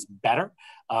better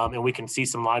and we can see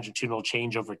some longitudinal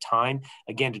change over time,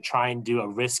 again, to try and do a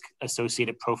risk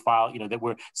associated profile, that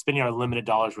we're spending our limited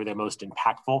dollars where they're most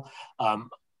impactful.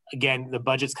 Again, the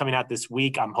budget's coming out this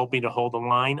week. I'm hoping to hold the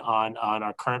line on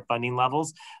our current funding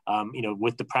levels.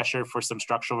 With the pressure for some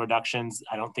structural reductions,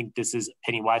 I don't think this is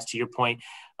penny wise. To your point,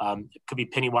 it could be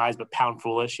penny wise, but pound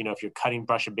foolish. If you're cutting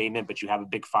brush abatement, but you have a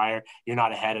big fire, you're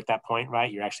not ahead at that point,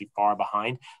 right? You're actually far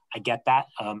behind. I get that.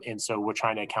 And so we're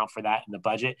trying to account for that in the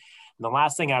budget. And the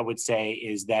last thing I would say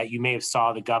is that you may have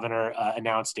saw the governor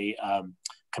announced a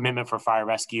commitment for fire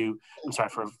rescue,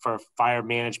 for fire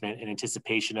management in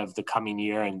anticipation of the coming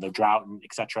year and the drought and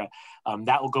et cetera.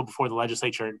 That will go before the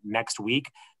legislature next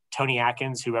week. Tony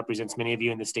Atkins, who represents many of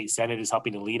you in the state Senate, is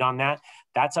helping to lead on that.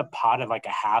 That's a pot of like a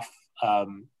half,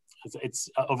 it's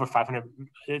over 500,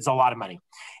 it's a lot of money.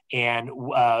 And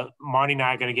Marni and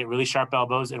I are going to get really sharp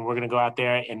elbows, and we're going to go out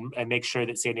there and make sure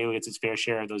that San Diego gets its fair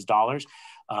share of those dollars.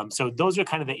 So those are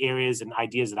kind of the areas and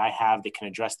ideas that I have that can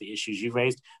address the issues you've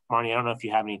raised. Marni, I don't know if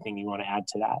you have anything you want to add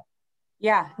to that.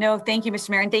 Yeah, no, thank you,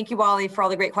 Mr. Mayor. And thank you, Wally, for all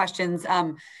the great questions.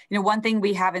 One thing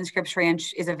we have in Scripps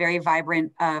Ranch is a very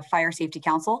vibrant fire safety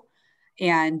council.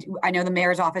 And I know the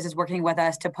mayor's office is working with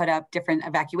us to put up different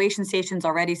evacuation stations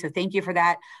already. So thank you for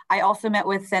that. I also met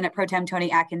with Senate Pro Tem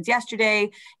Tony Atkins yesterday,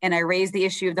 and I raised the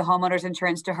issue of the homeowners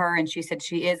insurance to her, and she said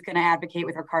she is going to advocate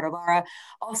with Ricardo Lara.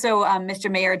 Also, Mr.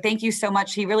 Mayor, thank you so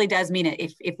much. He really does mean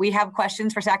it. If we have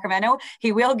questions for Sacramento,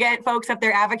 he will get folks up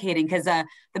there advocating, because the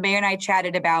mayor and I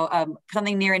chatted about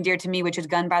something near and dear to me, which is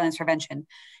gun violence prevention.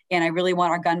 And I really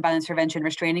want our gun violence prevention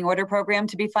restraining order program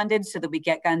to be funded so that we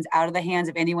get guns out of the hands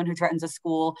of anyone who threatens a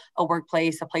school, a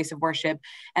workplace, a place of worship.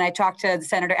 And I talked to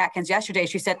Senator Atkins yesterday.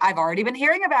 She said, I've already been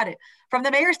hearing about it from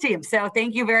the mayor's team. So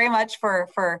thank you very much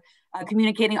for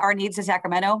communicating our needs to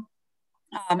Sacramento,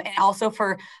 and also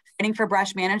for fighting for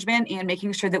brush management and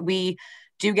making sure that we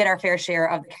do get our fair share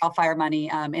of the CAL FIRE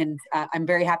money. I'm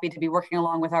very happy to be working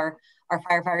along with our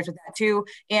firefighters with that too.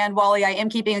 And Wally, I am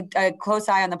keeping a close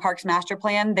eye on the Parks Master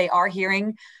Plan. They are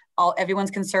hearing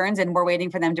everyone's concerns, and we're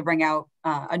waiting for them to bring out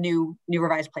a new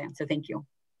revised plan. So thank you.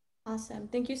 Awesome.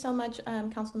 Thank you so much,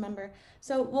 Council Member.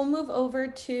 So we'll move over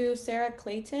to Sarah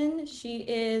Clayton. She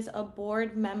is a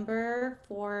board member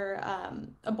for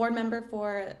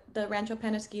the Rancho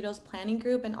Penasquitos Planning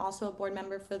Group, and also a board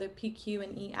member for the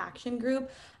PQ&E Action Group.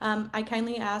 I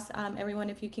kindly ask everyone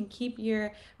if you can keep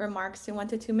your remarks to 1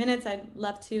 to 2 minutes. I'd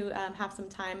love to have some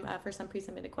time for some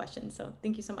pre-submitted questions. So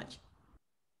thank you so much.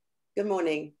 Good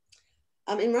morning.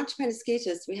 In Rancho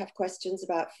Penasquitos, we have questions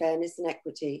about fairness and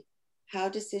equity, how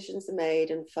decisions are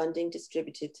made and funding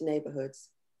distributed to neighborhoods.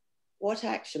 What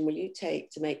action will you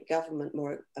take to make government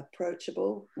more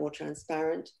approachable, more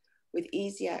transparent, with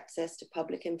easy access to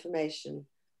public information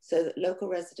so that local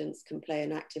residents can play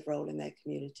an active role in their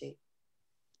community?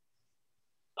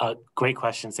 Great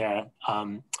question, Sarah.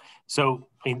 So,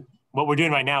 what we're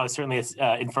doing right now is certainly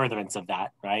in furtherance of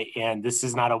that, right? And this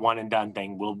is not a one and done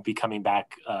thing. We'll be coming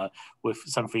back with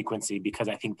some frequency, because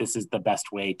I think this is the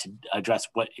best way to address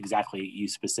what exactly you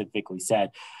specifically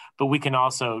said. But we can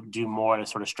also do more to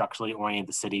sort of structurally orient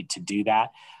the city to do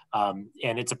that. And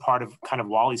it's a part of kind of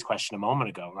Wally's question a moment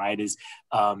ago, right? Is,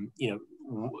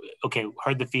 okay,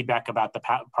 heard the feedback about the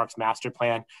Parks Master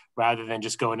Plan. Rather than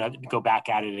just go back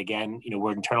at it again,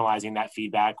 we're internalizing that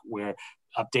feedback. We're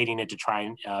updating it to try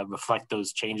and reflect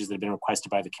those changes that have been requested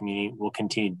by the community. We'll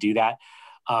continue to do that.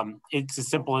 It's as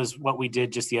simple as what we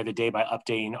did just the other day by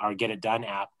updating our Get It Done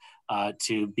app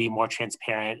to be more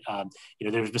transparent.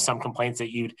 There's been some complaints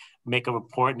that you'd make a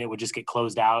report and it would just get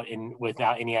closed out, and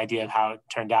without any idea of how it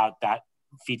turned out. That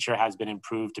feature has been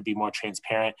improved to be more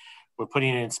transparent. We're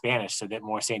putting it in Spanish so that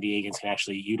more San Diegans can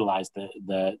actually utilize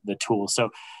the tool. So,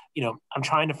 I'm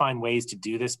trying to find ways to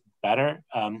do this better.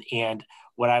 And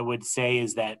what I would say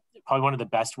is that probably one of the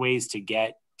best ways to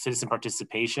get citizen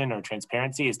participation or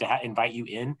transparency is to invite you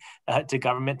in to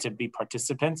government to be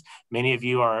participants. Many of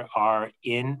you are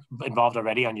involved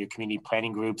already on your community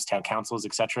planning groups, town councils,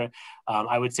 et cetera.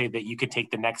 I would say that you could take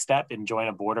the next step and join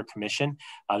a board or commission.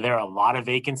 There are a lot of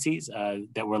vacancies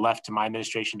that were left to my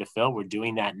administration to fill. We're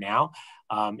doing that now.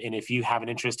 And if you have an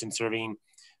interest in serving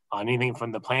on anything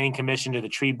from the Planning Commission to the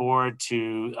Tree Board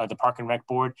to the Park and Rec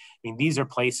Board. These are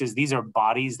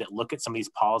bodies that look at some of these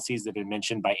policies that have been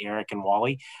mentioned by Eric and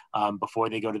Wally before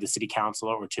they go to the City Council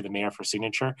or to the Mayor for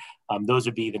signature. Those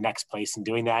would be the next place in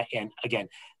doing that. And again,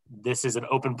 this is an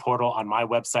open portal on my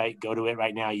website. Go to it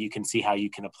right now. You can see how you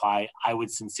can apply. I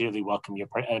would sincerely welcome your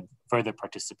further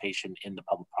participation in the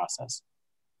public process.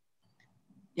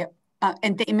 Yep.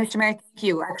 And Mr. Mayor, thank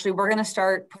you. Actually, we're going to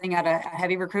start putting out a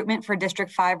heavy recruitment for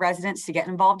District 5 residents to get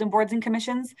involved in boards and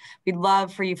commissions. We'd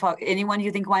love for you, anyone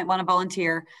you think might want to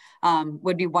volunteer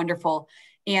would be wonderful.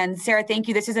 And Sarah, thank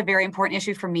you. This is a very important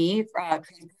issue for me,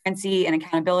 transparency and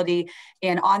accountability.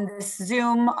 And on this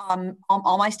Zoom,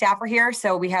 all my staff are here.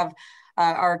 So we have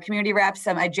our community reps,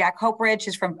 Jack Hoperich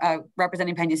is from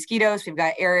representing Penasquitos. We've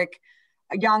got Eric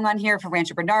Young on here from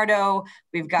Rancho Bernardo.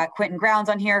 We've got Quentin Grounds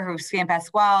on here who's San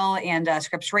Pasqual and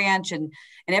Scripps Ranch and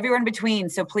everyone in between.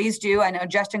 So please do. I know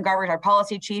Justin Garber is our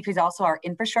policy chief. He's also our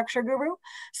infrastructure guru.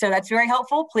 So that's very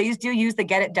helpful. Please do use the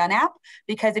Get It Done app,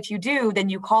 because if you do, then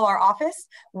you call our office.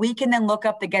 We can then look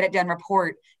up the Get It Done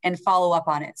report and follow up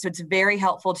on it. So it's very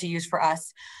helpful to use for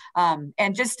us.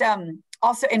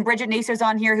 Also, and Bridget Naso's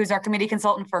on here, who's our committee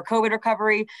consultant for COVID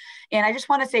recovery. And I just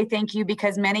want to say thank you,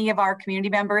 because many of our community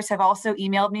members have also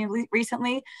emailed me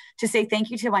recently to say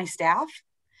thank you to my staff.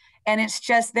 And it's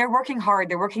just, they're working hard.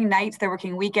 They're working nights, they're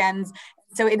working weekends.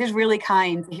 So it is really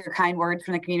kind to hear kind words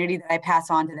from the community that I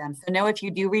pass on to them. So know if you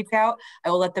do reach out,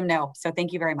 I will let them know. So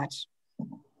thank you very much.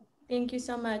 Thank you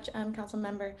so much, Council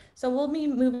Member. So we'll be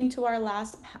moving to our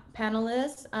last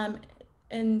panelist.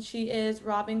 And she is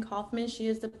Robin Kaufman. She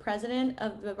is the president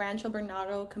of the Rancho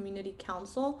Bernardo Community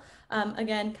Council.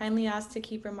 Again, kindly asked to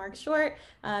keep remarks short.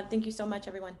 Thank you so much,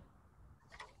 everyone.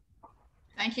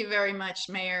 Thank you very much,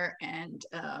 Mayor and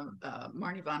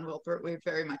Marni von Wilpert. We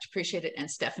very much appreciate it,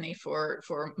 and Stephanie for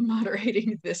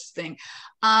moderating this thing.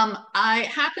 I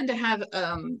happen to have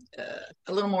a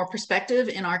little more perspective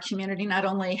in our community. Not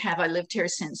only have I lived here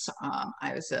since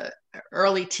I was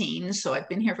early teens, so I've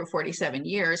been here for 47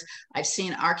 years. I've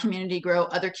seen our community grow,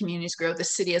 other communities grow, the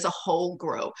city as a whole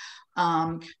grow.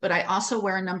 But I also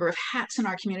wear a number of hats in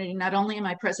our community. Not only am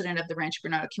I president of the Rancho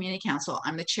Bernardo Community Council,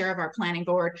 I'm the chair of our planning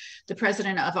board, the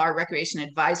president of our recreation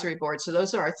advisory board. So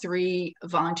those are our 3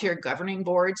 volunteer governing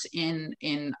boards in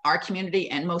our community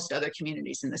and most other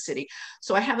communities in the city.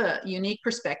 So I have a unique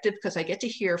perspective because I get to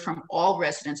hear from all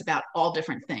residents about all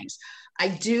different things.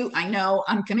 I know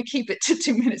I'm going to keep it to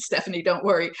 2 minutes, Stephanie, don't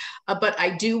worry. But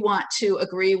I do want to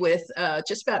agree with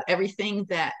just about everything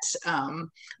that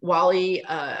Wally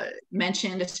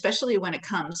mentioned, especially when it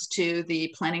comes to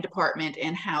the planning department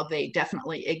and how they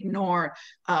definitely ignore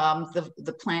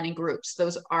the planning groups.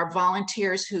 Those are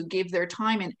volunteers who give their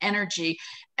time and energy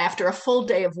after a full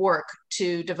day of work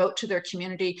to devote to their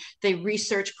community. They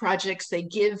research projects, they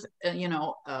give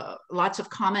lots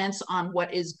of comments on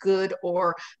what is good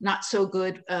or not so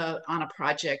good on a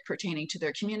project pertaining to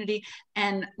their community,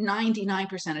 and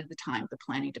 99% of the time the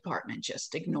planning department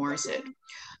just ignores it.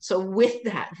 So with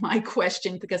that, my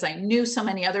question, because I knew so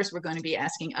many others were going to be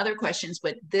asking other questions,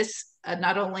 but this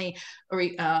not only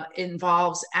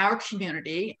involves our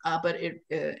community, but it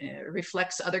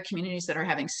reflects other communities that are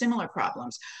having similar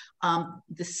problems.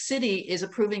 The city is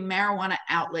approving marijuana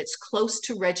outlets close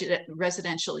to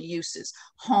residential uses,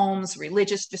 homes,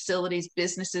 religious facilities,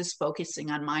 businesses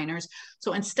focusing on minors.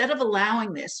 So instead of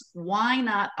allowing this, why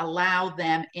not allow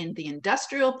them in the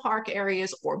industrial park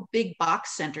areas or big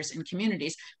box centers in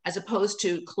communities, as opposed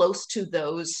to close to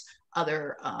those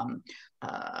other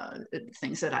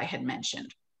things that I had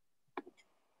mentioned?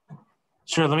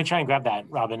 Sure, let me try and grab that,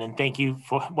 Robin, and thank you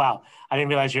for, wow, I didn't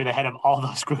realize you're the head of all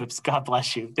those groups. God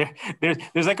bless you.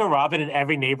 There's like a Robin in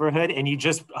every neighborhood, and you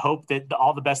just hope that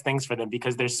all the best things for them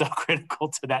because they're so critical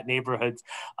to that neighborhood's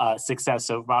success.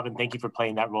 So Robin, thank you for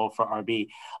playing that role for RB.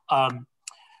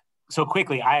 So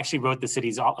quickly, I actually wrote the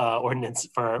city's ordinance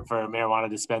for marijuana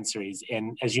dispensaries.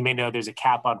 And as you may know, there's a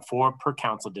cap on 4 per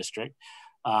council district.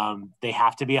 They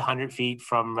have to be 100 feet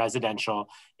from residential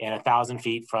and 1,000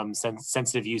 feet from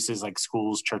sensitive uses like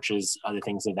schools, churches, other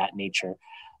things of that nature.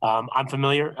 I'm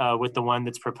familiar with the one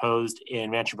that's proposed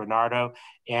in Rancho Bernardo,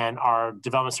 and our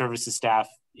development services staff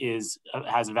has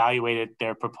evaluated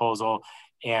their proposal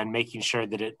and making sure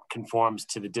that it conforms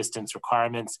to the distance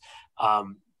requirements.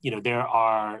 There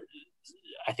are,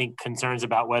 I think, concerns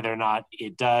about whether or not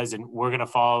it does, and we're going to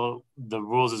follow the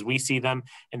rules as we see them,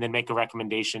 and then make a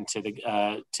recommendation to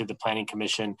the Planning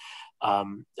Commission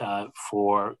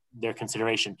for their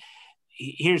consideration.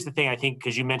 Here's the thing, I think,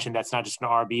 because you mentioned that's not just an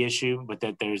RB issue, but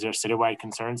that there's citywide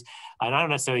concerns, and I don't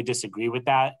necessarily disagree with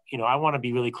that. I want to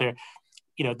be really clear.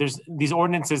 There's these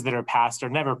ordinances that are passed are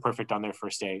never perfect on their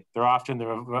first day. They're often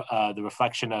the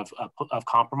reflection of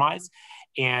compromise,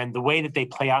 and the way that they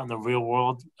play out in the real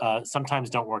world sometimes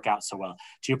don't work out so well.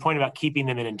 To your point about keeping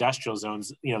them in industrial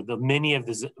zones,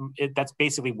 that's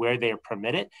basically where they are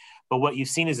permitted. But what you've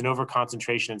seen is an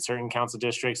overconcentration in certain council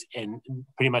districts and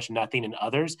pretty much nothing in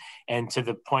others. And to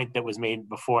the point that was made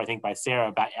before, I think by Sarah,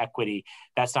 about equity,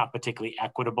 that's not particularly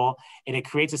equitable. And it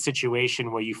creates a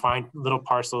situation where you find little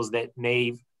parcels that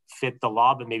may fit the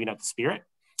law, but maybe not the spirit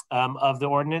of the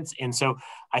ordinance. And so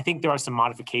I think there are some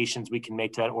modifications we can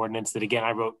make to that ordinance that, again,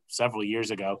 I wrote several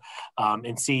years ago,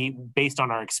 and see, based on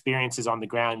our experiences on the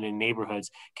ground and in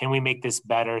neighborhoods, can we make this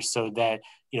better so that,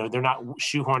 they're not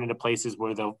shoehorned into places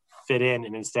where they'll fit in,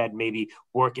 and instead maybe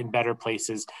work in better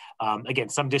places. Again,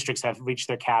 some districts have reached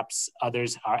their caps,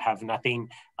 others have nothing,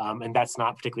 and that's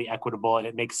not particularly equitable, and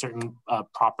it makes certain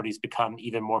properties become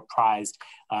even more prized.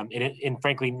 And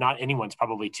frankly, not anyone's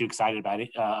probably too excited about it,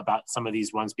 about some of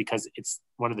these ones, because it's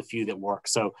one of the few that work.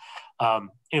 So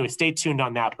anyway, stay tuned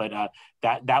on that, but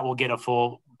that will get a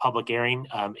full public airing,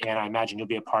 and I imagine you'll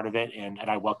be a part of it, and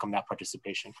I welcome that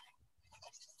participation.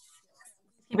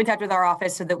 Keep in touch with our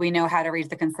office so that we know how to raise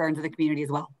the concerns of the community as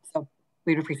well. So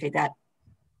we'd appreciate that.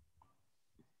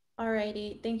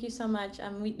 Alrighty, thank you so much.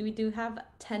 We do have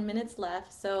 10 minutes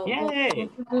left, so Yay! we'll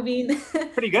be moving.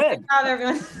 Pretty good. Good job,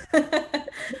 everyone.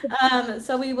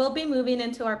 So we will be moving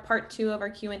into our part 2 of our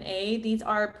Q&A. These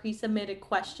are pre-submitted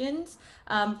questions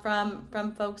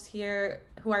from folks here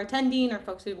who are attending or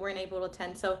folks who weren't able to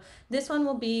attend. So this one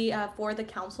will be for the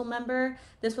council member.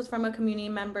 This was from a community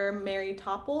member, Mary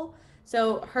Topple.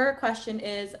 So her question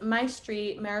is, my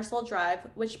street, Marisol Drive,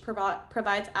 which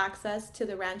provides access to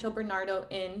the Rancho Bernardo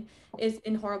Inn, is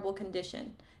in horrible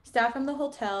condition. Staff from the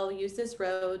hotel use this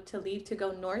road to leave to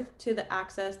go north to the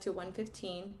access to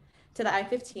the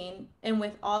I-15, and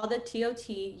with all the TOT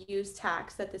use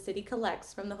tax that the city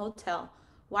collects from the hotel,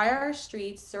 why are our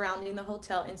streets surrounding the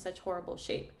hotel in such horrible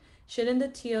shape? Shouldn't the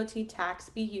TOT tax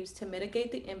be used to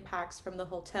mitigate the impacts from the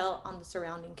hotel on the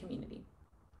surrounding community?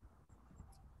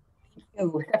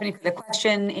 Thank you, Stephanie, for the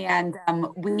question. And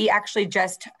we actually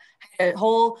just had a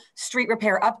whole street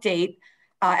repair update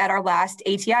at our last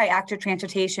ATI, Active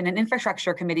Transportation and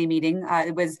Infrastructure Committee meeting.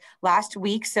 It was last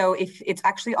week. So if it's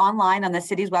actually online on the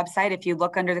city's website, if you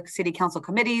look under the city council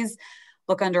committees,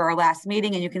 look under our last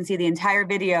meeting, and you can see the entire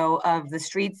video of the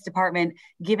streets department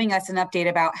giving us an update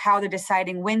about how they're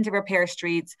deciding when to repair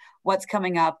streets, what's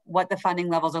coming up, what the funding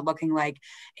levels are looking like.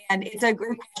 And it's a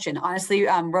great question. Honestly,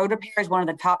 road repair is one of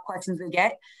the top questions we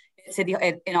get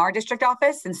in our district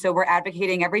office. And so we're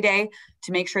advocating every day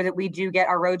to make sure that we do get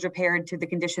our roads repaired to the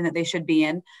condition that they should be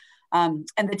in. And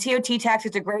the TOT tax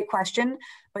is a great question,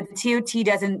 but the TOT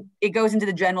doesn't, it goes into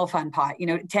the general fund pot. You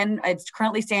know, it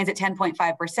currently stands at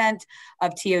 10.5%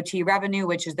 of TOT revenue,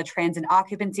 which is the transit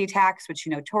occupancy tax, which,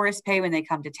 you know, tourists pay when they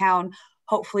come to town.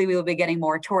 Hopefully we will be getting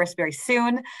more tourists very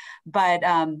soon, but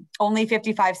only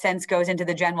 55 cents goes into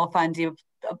the general fund to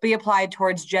be applied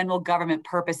towards general government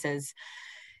purposes.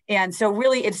 And so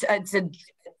really it's a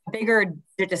bigger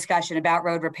discussion about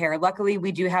road repair. Luckily,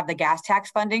 we do have the gas tax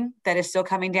funding that is still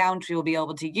coming down, which we will be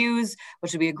able to use,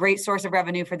 which will be a great source of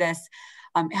revenue for this.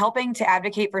 Helping to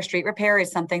advocate for street repair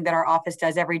is something that our office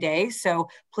does every day. So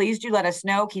please do let us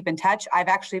know, keep in touch. I've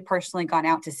actually personally gone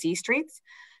out to see streets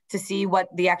to see what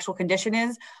the actual condition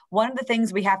is. One of the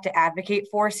things we have to advocate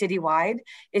for citywide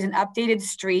is an updated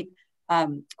street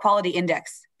quality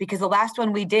index, because the last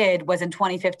one we did was in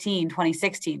 2015,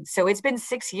 2016. So it's been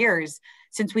 6 years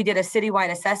since we did a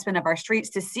citywide assessment of our streets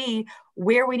to see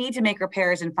where we need to make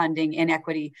repairs and funding in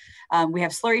equity. We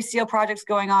have slurry seal projects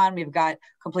going on. We've got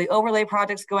complete overlay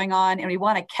projects going on, and we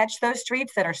want to catch those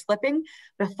streets that are slipping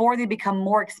before they become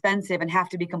more expensive and have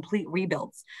to be complete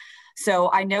rebuilds. So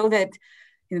I know that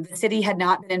the city had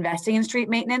not been investing in street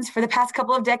maintenance for the past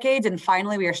couple of decades, and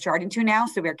finally we are starting to now,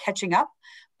 so we are catching up.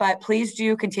 But please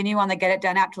do continue on the Get It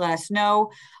Done app to let us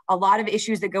know. A lot of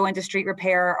issues that go into street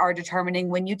repair are determining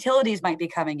when utilities might be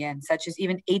coming in, such as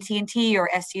even AT&T or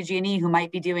SDG&E, who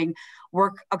might be doing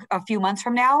work a few months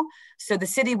from now. So the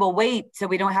city will wait so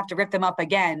we don't have to rip them up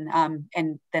again.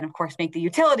 And then of course, make the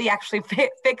utility actually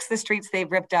fix the streets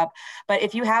they've ripped up. But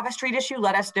if you have a street issue,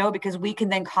 let us know, because we can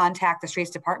then contact the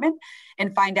streets department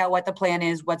and find out what the plan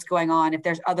is, what's going on, if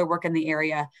there's other work in the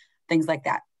area, things like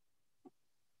that.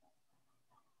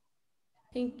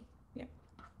 Thank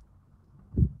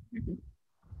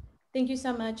you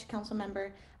so much, Council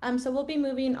Member. So we'll be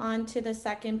moving on to the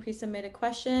second pre-submitted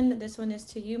question. This one is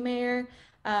to you, Mayor,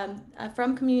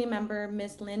 from community member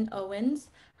Ms. Lynn Owens.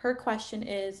 Her question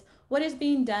is, what is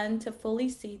being done to fully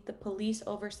seat the Police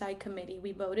Oversight Committee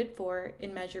we voted for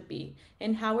in Measure B?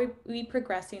 And how are we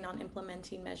progressing on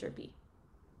implementing Measure B?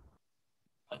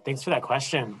 Thanks for that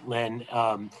question, Lynn.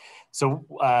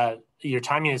 Your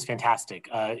timing is fantastic.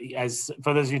 As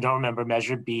for those of you who don't remember,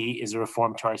 Measure B is a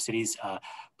reform to our city's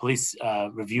police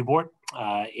review board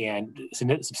and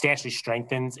substantially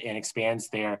strengthens and expands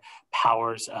their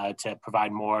powers to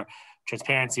provide more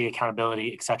transparency,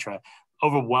 accountability, et cetera.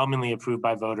 Overwhelmingly approved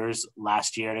by voters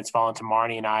last year, and it's fallen to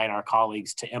Marni and I and our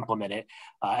colleagues to implement it.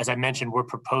 As I mentioned, we're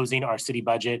proposing our city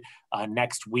budget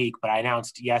next week, but I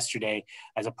announced yesterday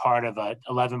as a part of an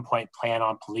 11-point plan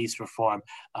on police reform,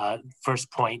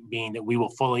 first point being that we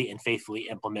will fully and faithfully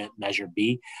implement Measure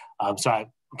B. So I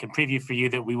can preview for you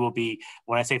that we will be,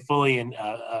 when I say fully and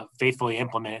faithfully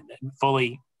implement,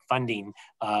 fully funding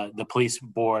the police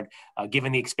board,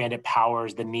 given the expanded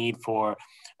powers, the need for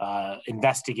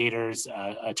investigators,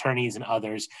 attorneys, and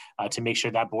others to make sure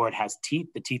that board has teeth,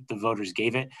 the teeth the voters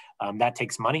gave it. That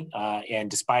takes money. And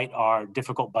despite our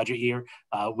difficult budget year,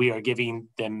 we are giving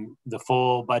them the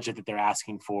full budget that they're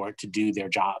asking for to do their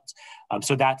jobs.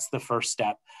 So that's the first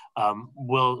step.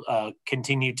 We'll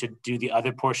continue to do the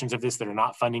other portions of this that are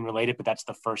not funding related, but that's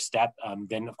the first step.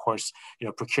 Then, of course,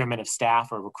 procurement of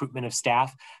staff or recruitment of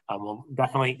staff. We'll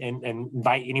definitely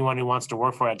invite anyone who wants to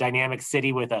work for a dynamic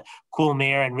city with a cool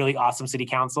mayor and really awesome city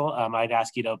council. I'd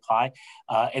ask you to apply.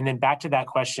 And then back to that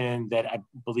question that I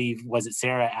believe was it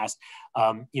Sarah asked.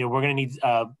 We're going to need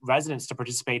residents to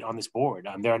participate on this board.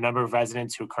 There are a number of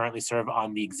residents who currently serve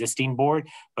on the existing board,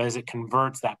 but as it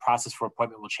converts, that process for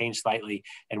appointment will change slightly,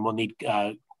 and we'll need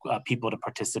people to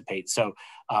participate. So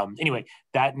anyway,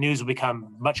 that news will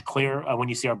become much clearer when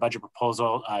you see our budget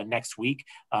proposal next week.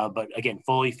 But again,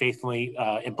 fully, faithfully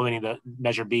implementing the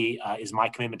Measure B is my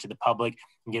commitment to the public.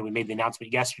 Again, we made the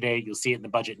announcement yesterday. You'll see it in the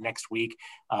budget next week,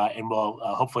 and we'll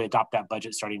hopefully adopt that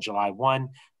budget starting July 1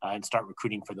 and start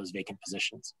recruiting for those vacant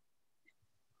positions.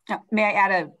 May I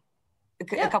add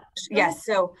a couple? Yes.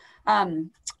 So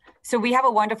So we have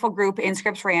a wonderful group in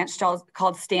Scripps Ranch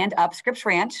called Stand Up Scripps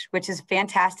Ranch, which is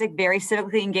fantastic, very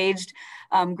civically engaged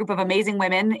group of amazing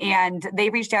women. And they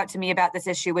reached out to me about this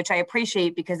issue, which I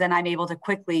appreciate because then I'm able to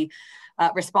quickly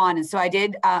respond. And so I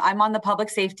did, I'm on the Public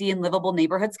Safety and Livable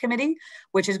Neighborhoods Committee,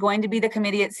 which is going to be the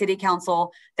committee at City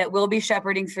Council that will be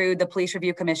shepherding through the Police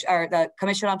Review Commission, or the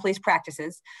Commission on Police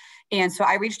Practices. And so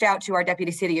I reached out to our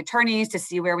deputy city attorneys to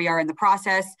see where we are in the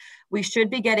process. We should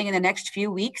be getting in the next few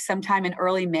weeks, sometime in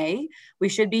early May, we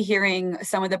should be hearing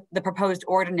some of the proposed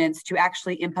ordinance to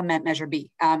actually implement Measure B.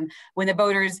 When the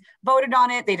voters voted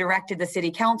on it, they directed the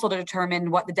city council to determine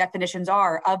what the definitions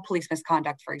are of police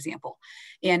misconduct, for example,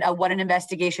 and what an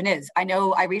investigation is. I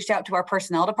know I reached out to our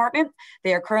personnel department.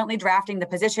 They are currently drafting the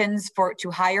positions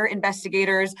to hire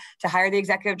investigators, to hire the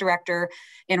executive director.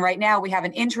 And right now we have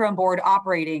an interim board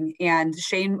operating, and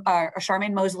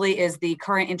Charmaine Mosley is the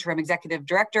current interim executive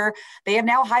director. They have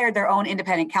now hired their own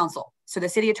independent counsel. So the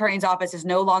city attorney's office is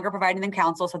no longer providing them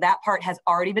counsel. So that part has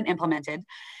already been implemented.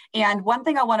 And one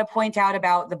thing I want to point out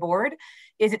about the board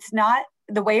is it's not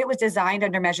the way it was designed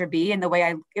under Measure B, and the way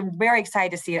I am very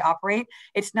excited to see it operate.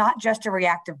 It's not just a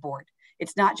reactive board.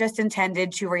 It's not just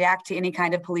intended to react to any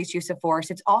kind of police use of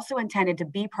force. It's also intended to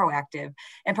be proactive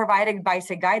and provide advice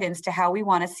and guidance to how we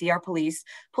want to see our police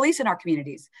in our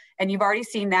communities. And you've already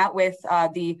seen that with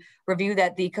the review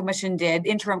that the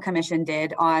interim commission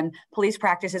did on police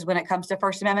practices when it comes to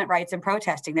First Amendment rights and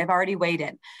protesting. They've already weighed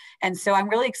in. And so I'm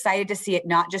really excited to see it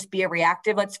not just be a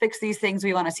reactive, let's fix these things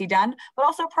we want to see done, but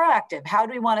also proactive. How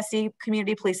do we want to see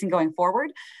community policing going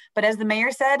forward? But as the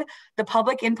mayor said, the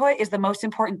public input is the most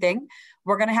important thing.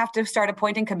 We're going to have to start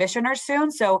appointing commissioners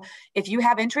soon. So if you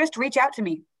have interest, reach out to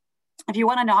me. If you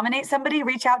want to nominate somebody,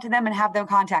 reach out to them and have them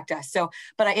contact us.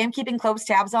 But I am keeping close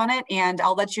tabs on it, and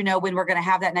I'll let you know when we're going to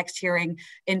have that next hearing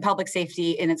in public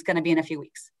safety, and it's going to be in a few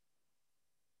weeks.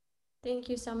 Thank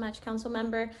you so much, Council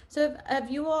Member. So have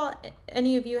you all,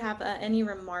 any of you have any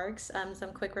remarks,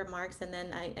 some quick remarks, and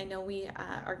then I know we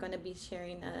are going to be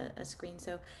sharing a screen.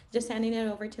 So just handing it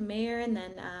over to Mayor, and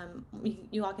then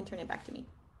you all can turn it back to me.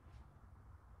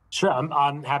 Sure,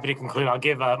 I'm happy to conclude. I'll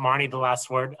give Marni the last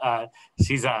word.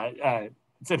 She's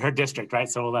it's in her district, right?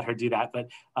 So we'll let her do that. But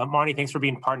Marni, thanks for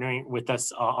partnering with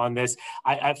us on this.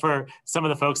 For some of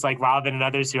the folks like Robin and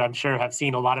others who I'm sure have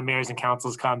seen a lot of mayors and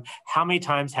councils come, how many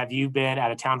times have you been at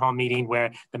a town hall meeting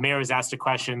where the mayor is asked a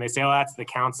question, they say, oh, that's the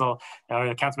council, or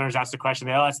the council member's asked a question,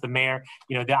 oh, that's the mayor.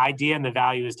 You know, the idea and the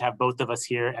value is to have both of us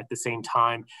here at the same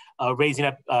time, raising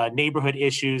up neighborhood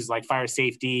issues like fire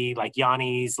safety, like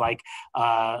Yanni's, like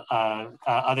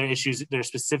other issues that are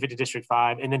specific to District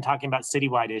 5, and then talking about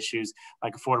citywide issues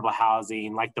like affordable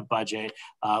housing, like the budget,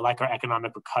 like our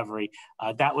economic recovery.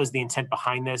 That was the intent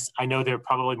behind this. I know there are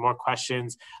probably more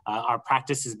questions. Our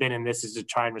practice has been in this is to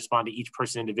try and respond to each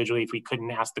person individually. If we couldn't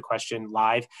ask the question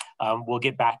live, we'll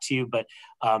get back to you. But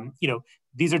you know,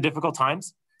 these are difficult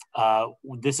times.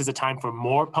 This is a time for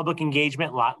more public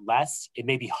engagement, a lot less. It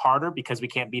may be harder because we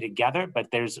can't be together, but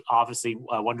there's obviously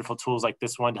wonderful tools like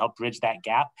this one to help bridge that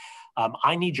gap.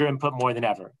 I need your input more than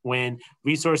ever. When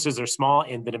resources are small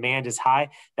and the demand is high,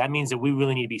 that means that we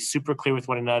really need to be super clear with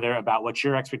one another about what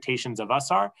your expectations of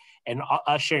us are, and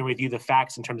us sharing with you the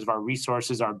facts in terms of our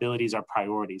resources, our abilities, our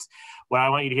priorities. What I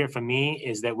want you to hear from me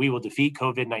is that we will defeat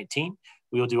COVID-19.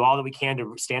 We will do all that we can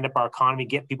to stand up our economy,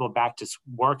 get people back to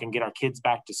work, and get our kids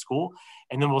back to school.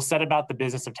 And then we'll set about the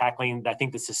business of tackling, I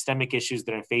think, the systemic issues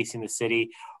that are facing the city,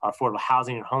 our affordable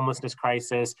housing and homelessness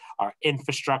crisis, our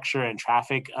infrastructure and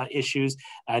traffic issues,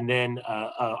 and then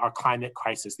our climate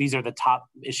crisis. These are the top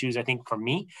issues, I think, for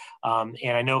me.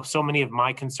 And I know so many of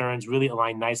my concerns really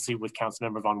align nicely with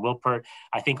Councilmember von Wilpert.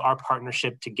 I think our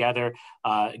partnership together,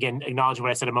 again, acknowledge what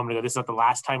I said a moment ago, this is not the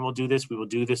last time we'll do this. We will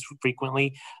do this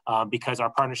frequently because our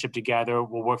partnership together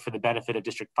will work for the benefit of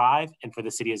District 5 and for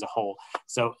the city as a whole.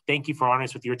 So thank you for honoring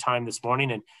us with your time this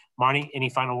morning. And Marni, any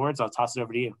final words? I'll toss it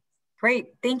over to you. Great,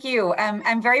 thank you.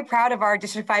 I'm very proud of our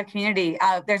District 5 community.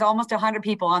 There's almost 100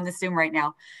 people on this Zoom right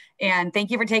now. And thank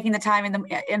you for taking the time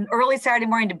in early Saturday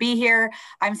morning to be here.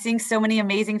 I'm seeing so many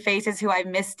amazing faces who I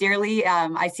miss dearly.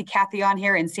 I see Kathy on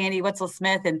here, and Sandy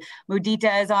Witzel-Smith, and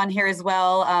Mudita is on here as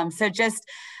well.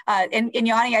 And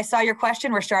Yanni, I saw your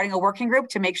question. We're starting a working group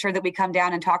to make sure that we come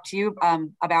down and talk to you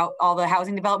about all the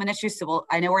housing development issues. So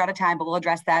I know we're out of time, but we'll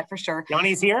address that for sure.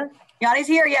 Yanni's here? Yanni's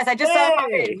here, yes. I just saw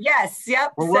him. Yes,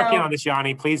 yep. We're working on this,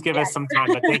 Yanni. Please give us some time,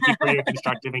 but thank you for your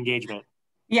constructive engagement.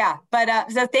 Yeah,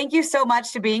 but so thank you so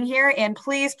much to being here, and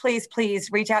please, please, please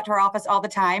reach out to our office all the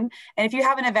time. And if you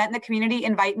have an event in the community,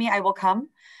 invite me, I will come.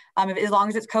 As long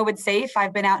as it's COVID safe.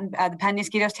 I've been out in the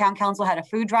Penasquitos Town Council had a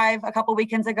food drive a couple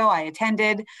weekends ago. I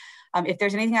attended. If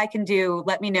there's anything I can do,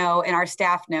 let me know and our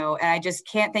staff know. And I just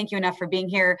can't thank you enough for being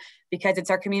here because it's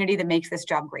our community that makes this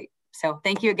job great. So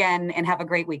thank you again and have a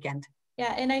great weekend.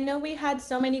 Yeah, and I know we had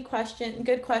so many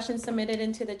good questions submitted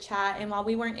into the chat, and while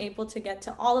we weren't able to get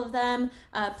to all of them,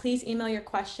 please email your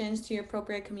questions to your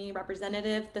appropriate community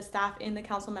representative. The staff in the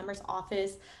council member's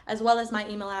office, as well as my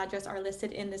email address, are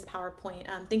listed in this PowerPoint.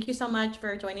 Thank you so much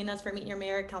for joining us for Meet Your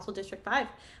Mayor, Council District 5,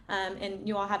 and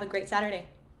you all have a great Saturday.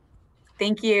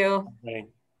 Thank you.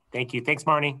 Thank you. Thanks,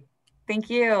 Marni. Thank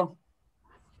you.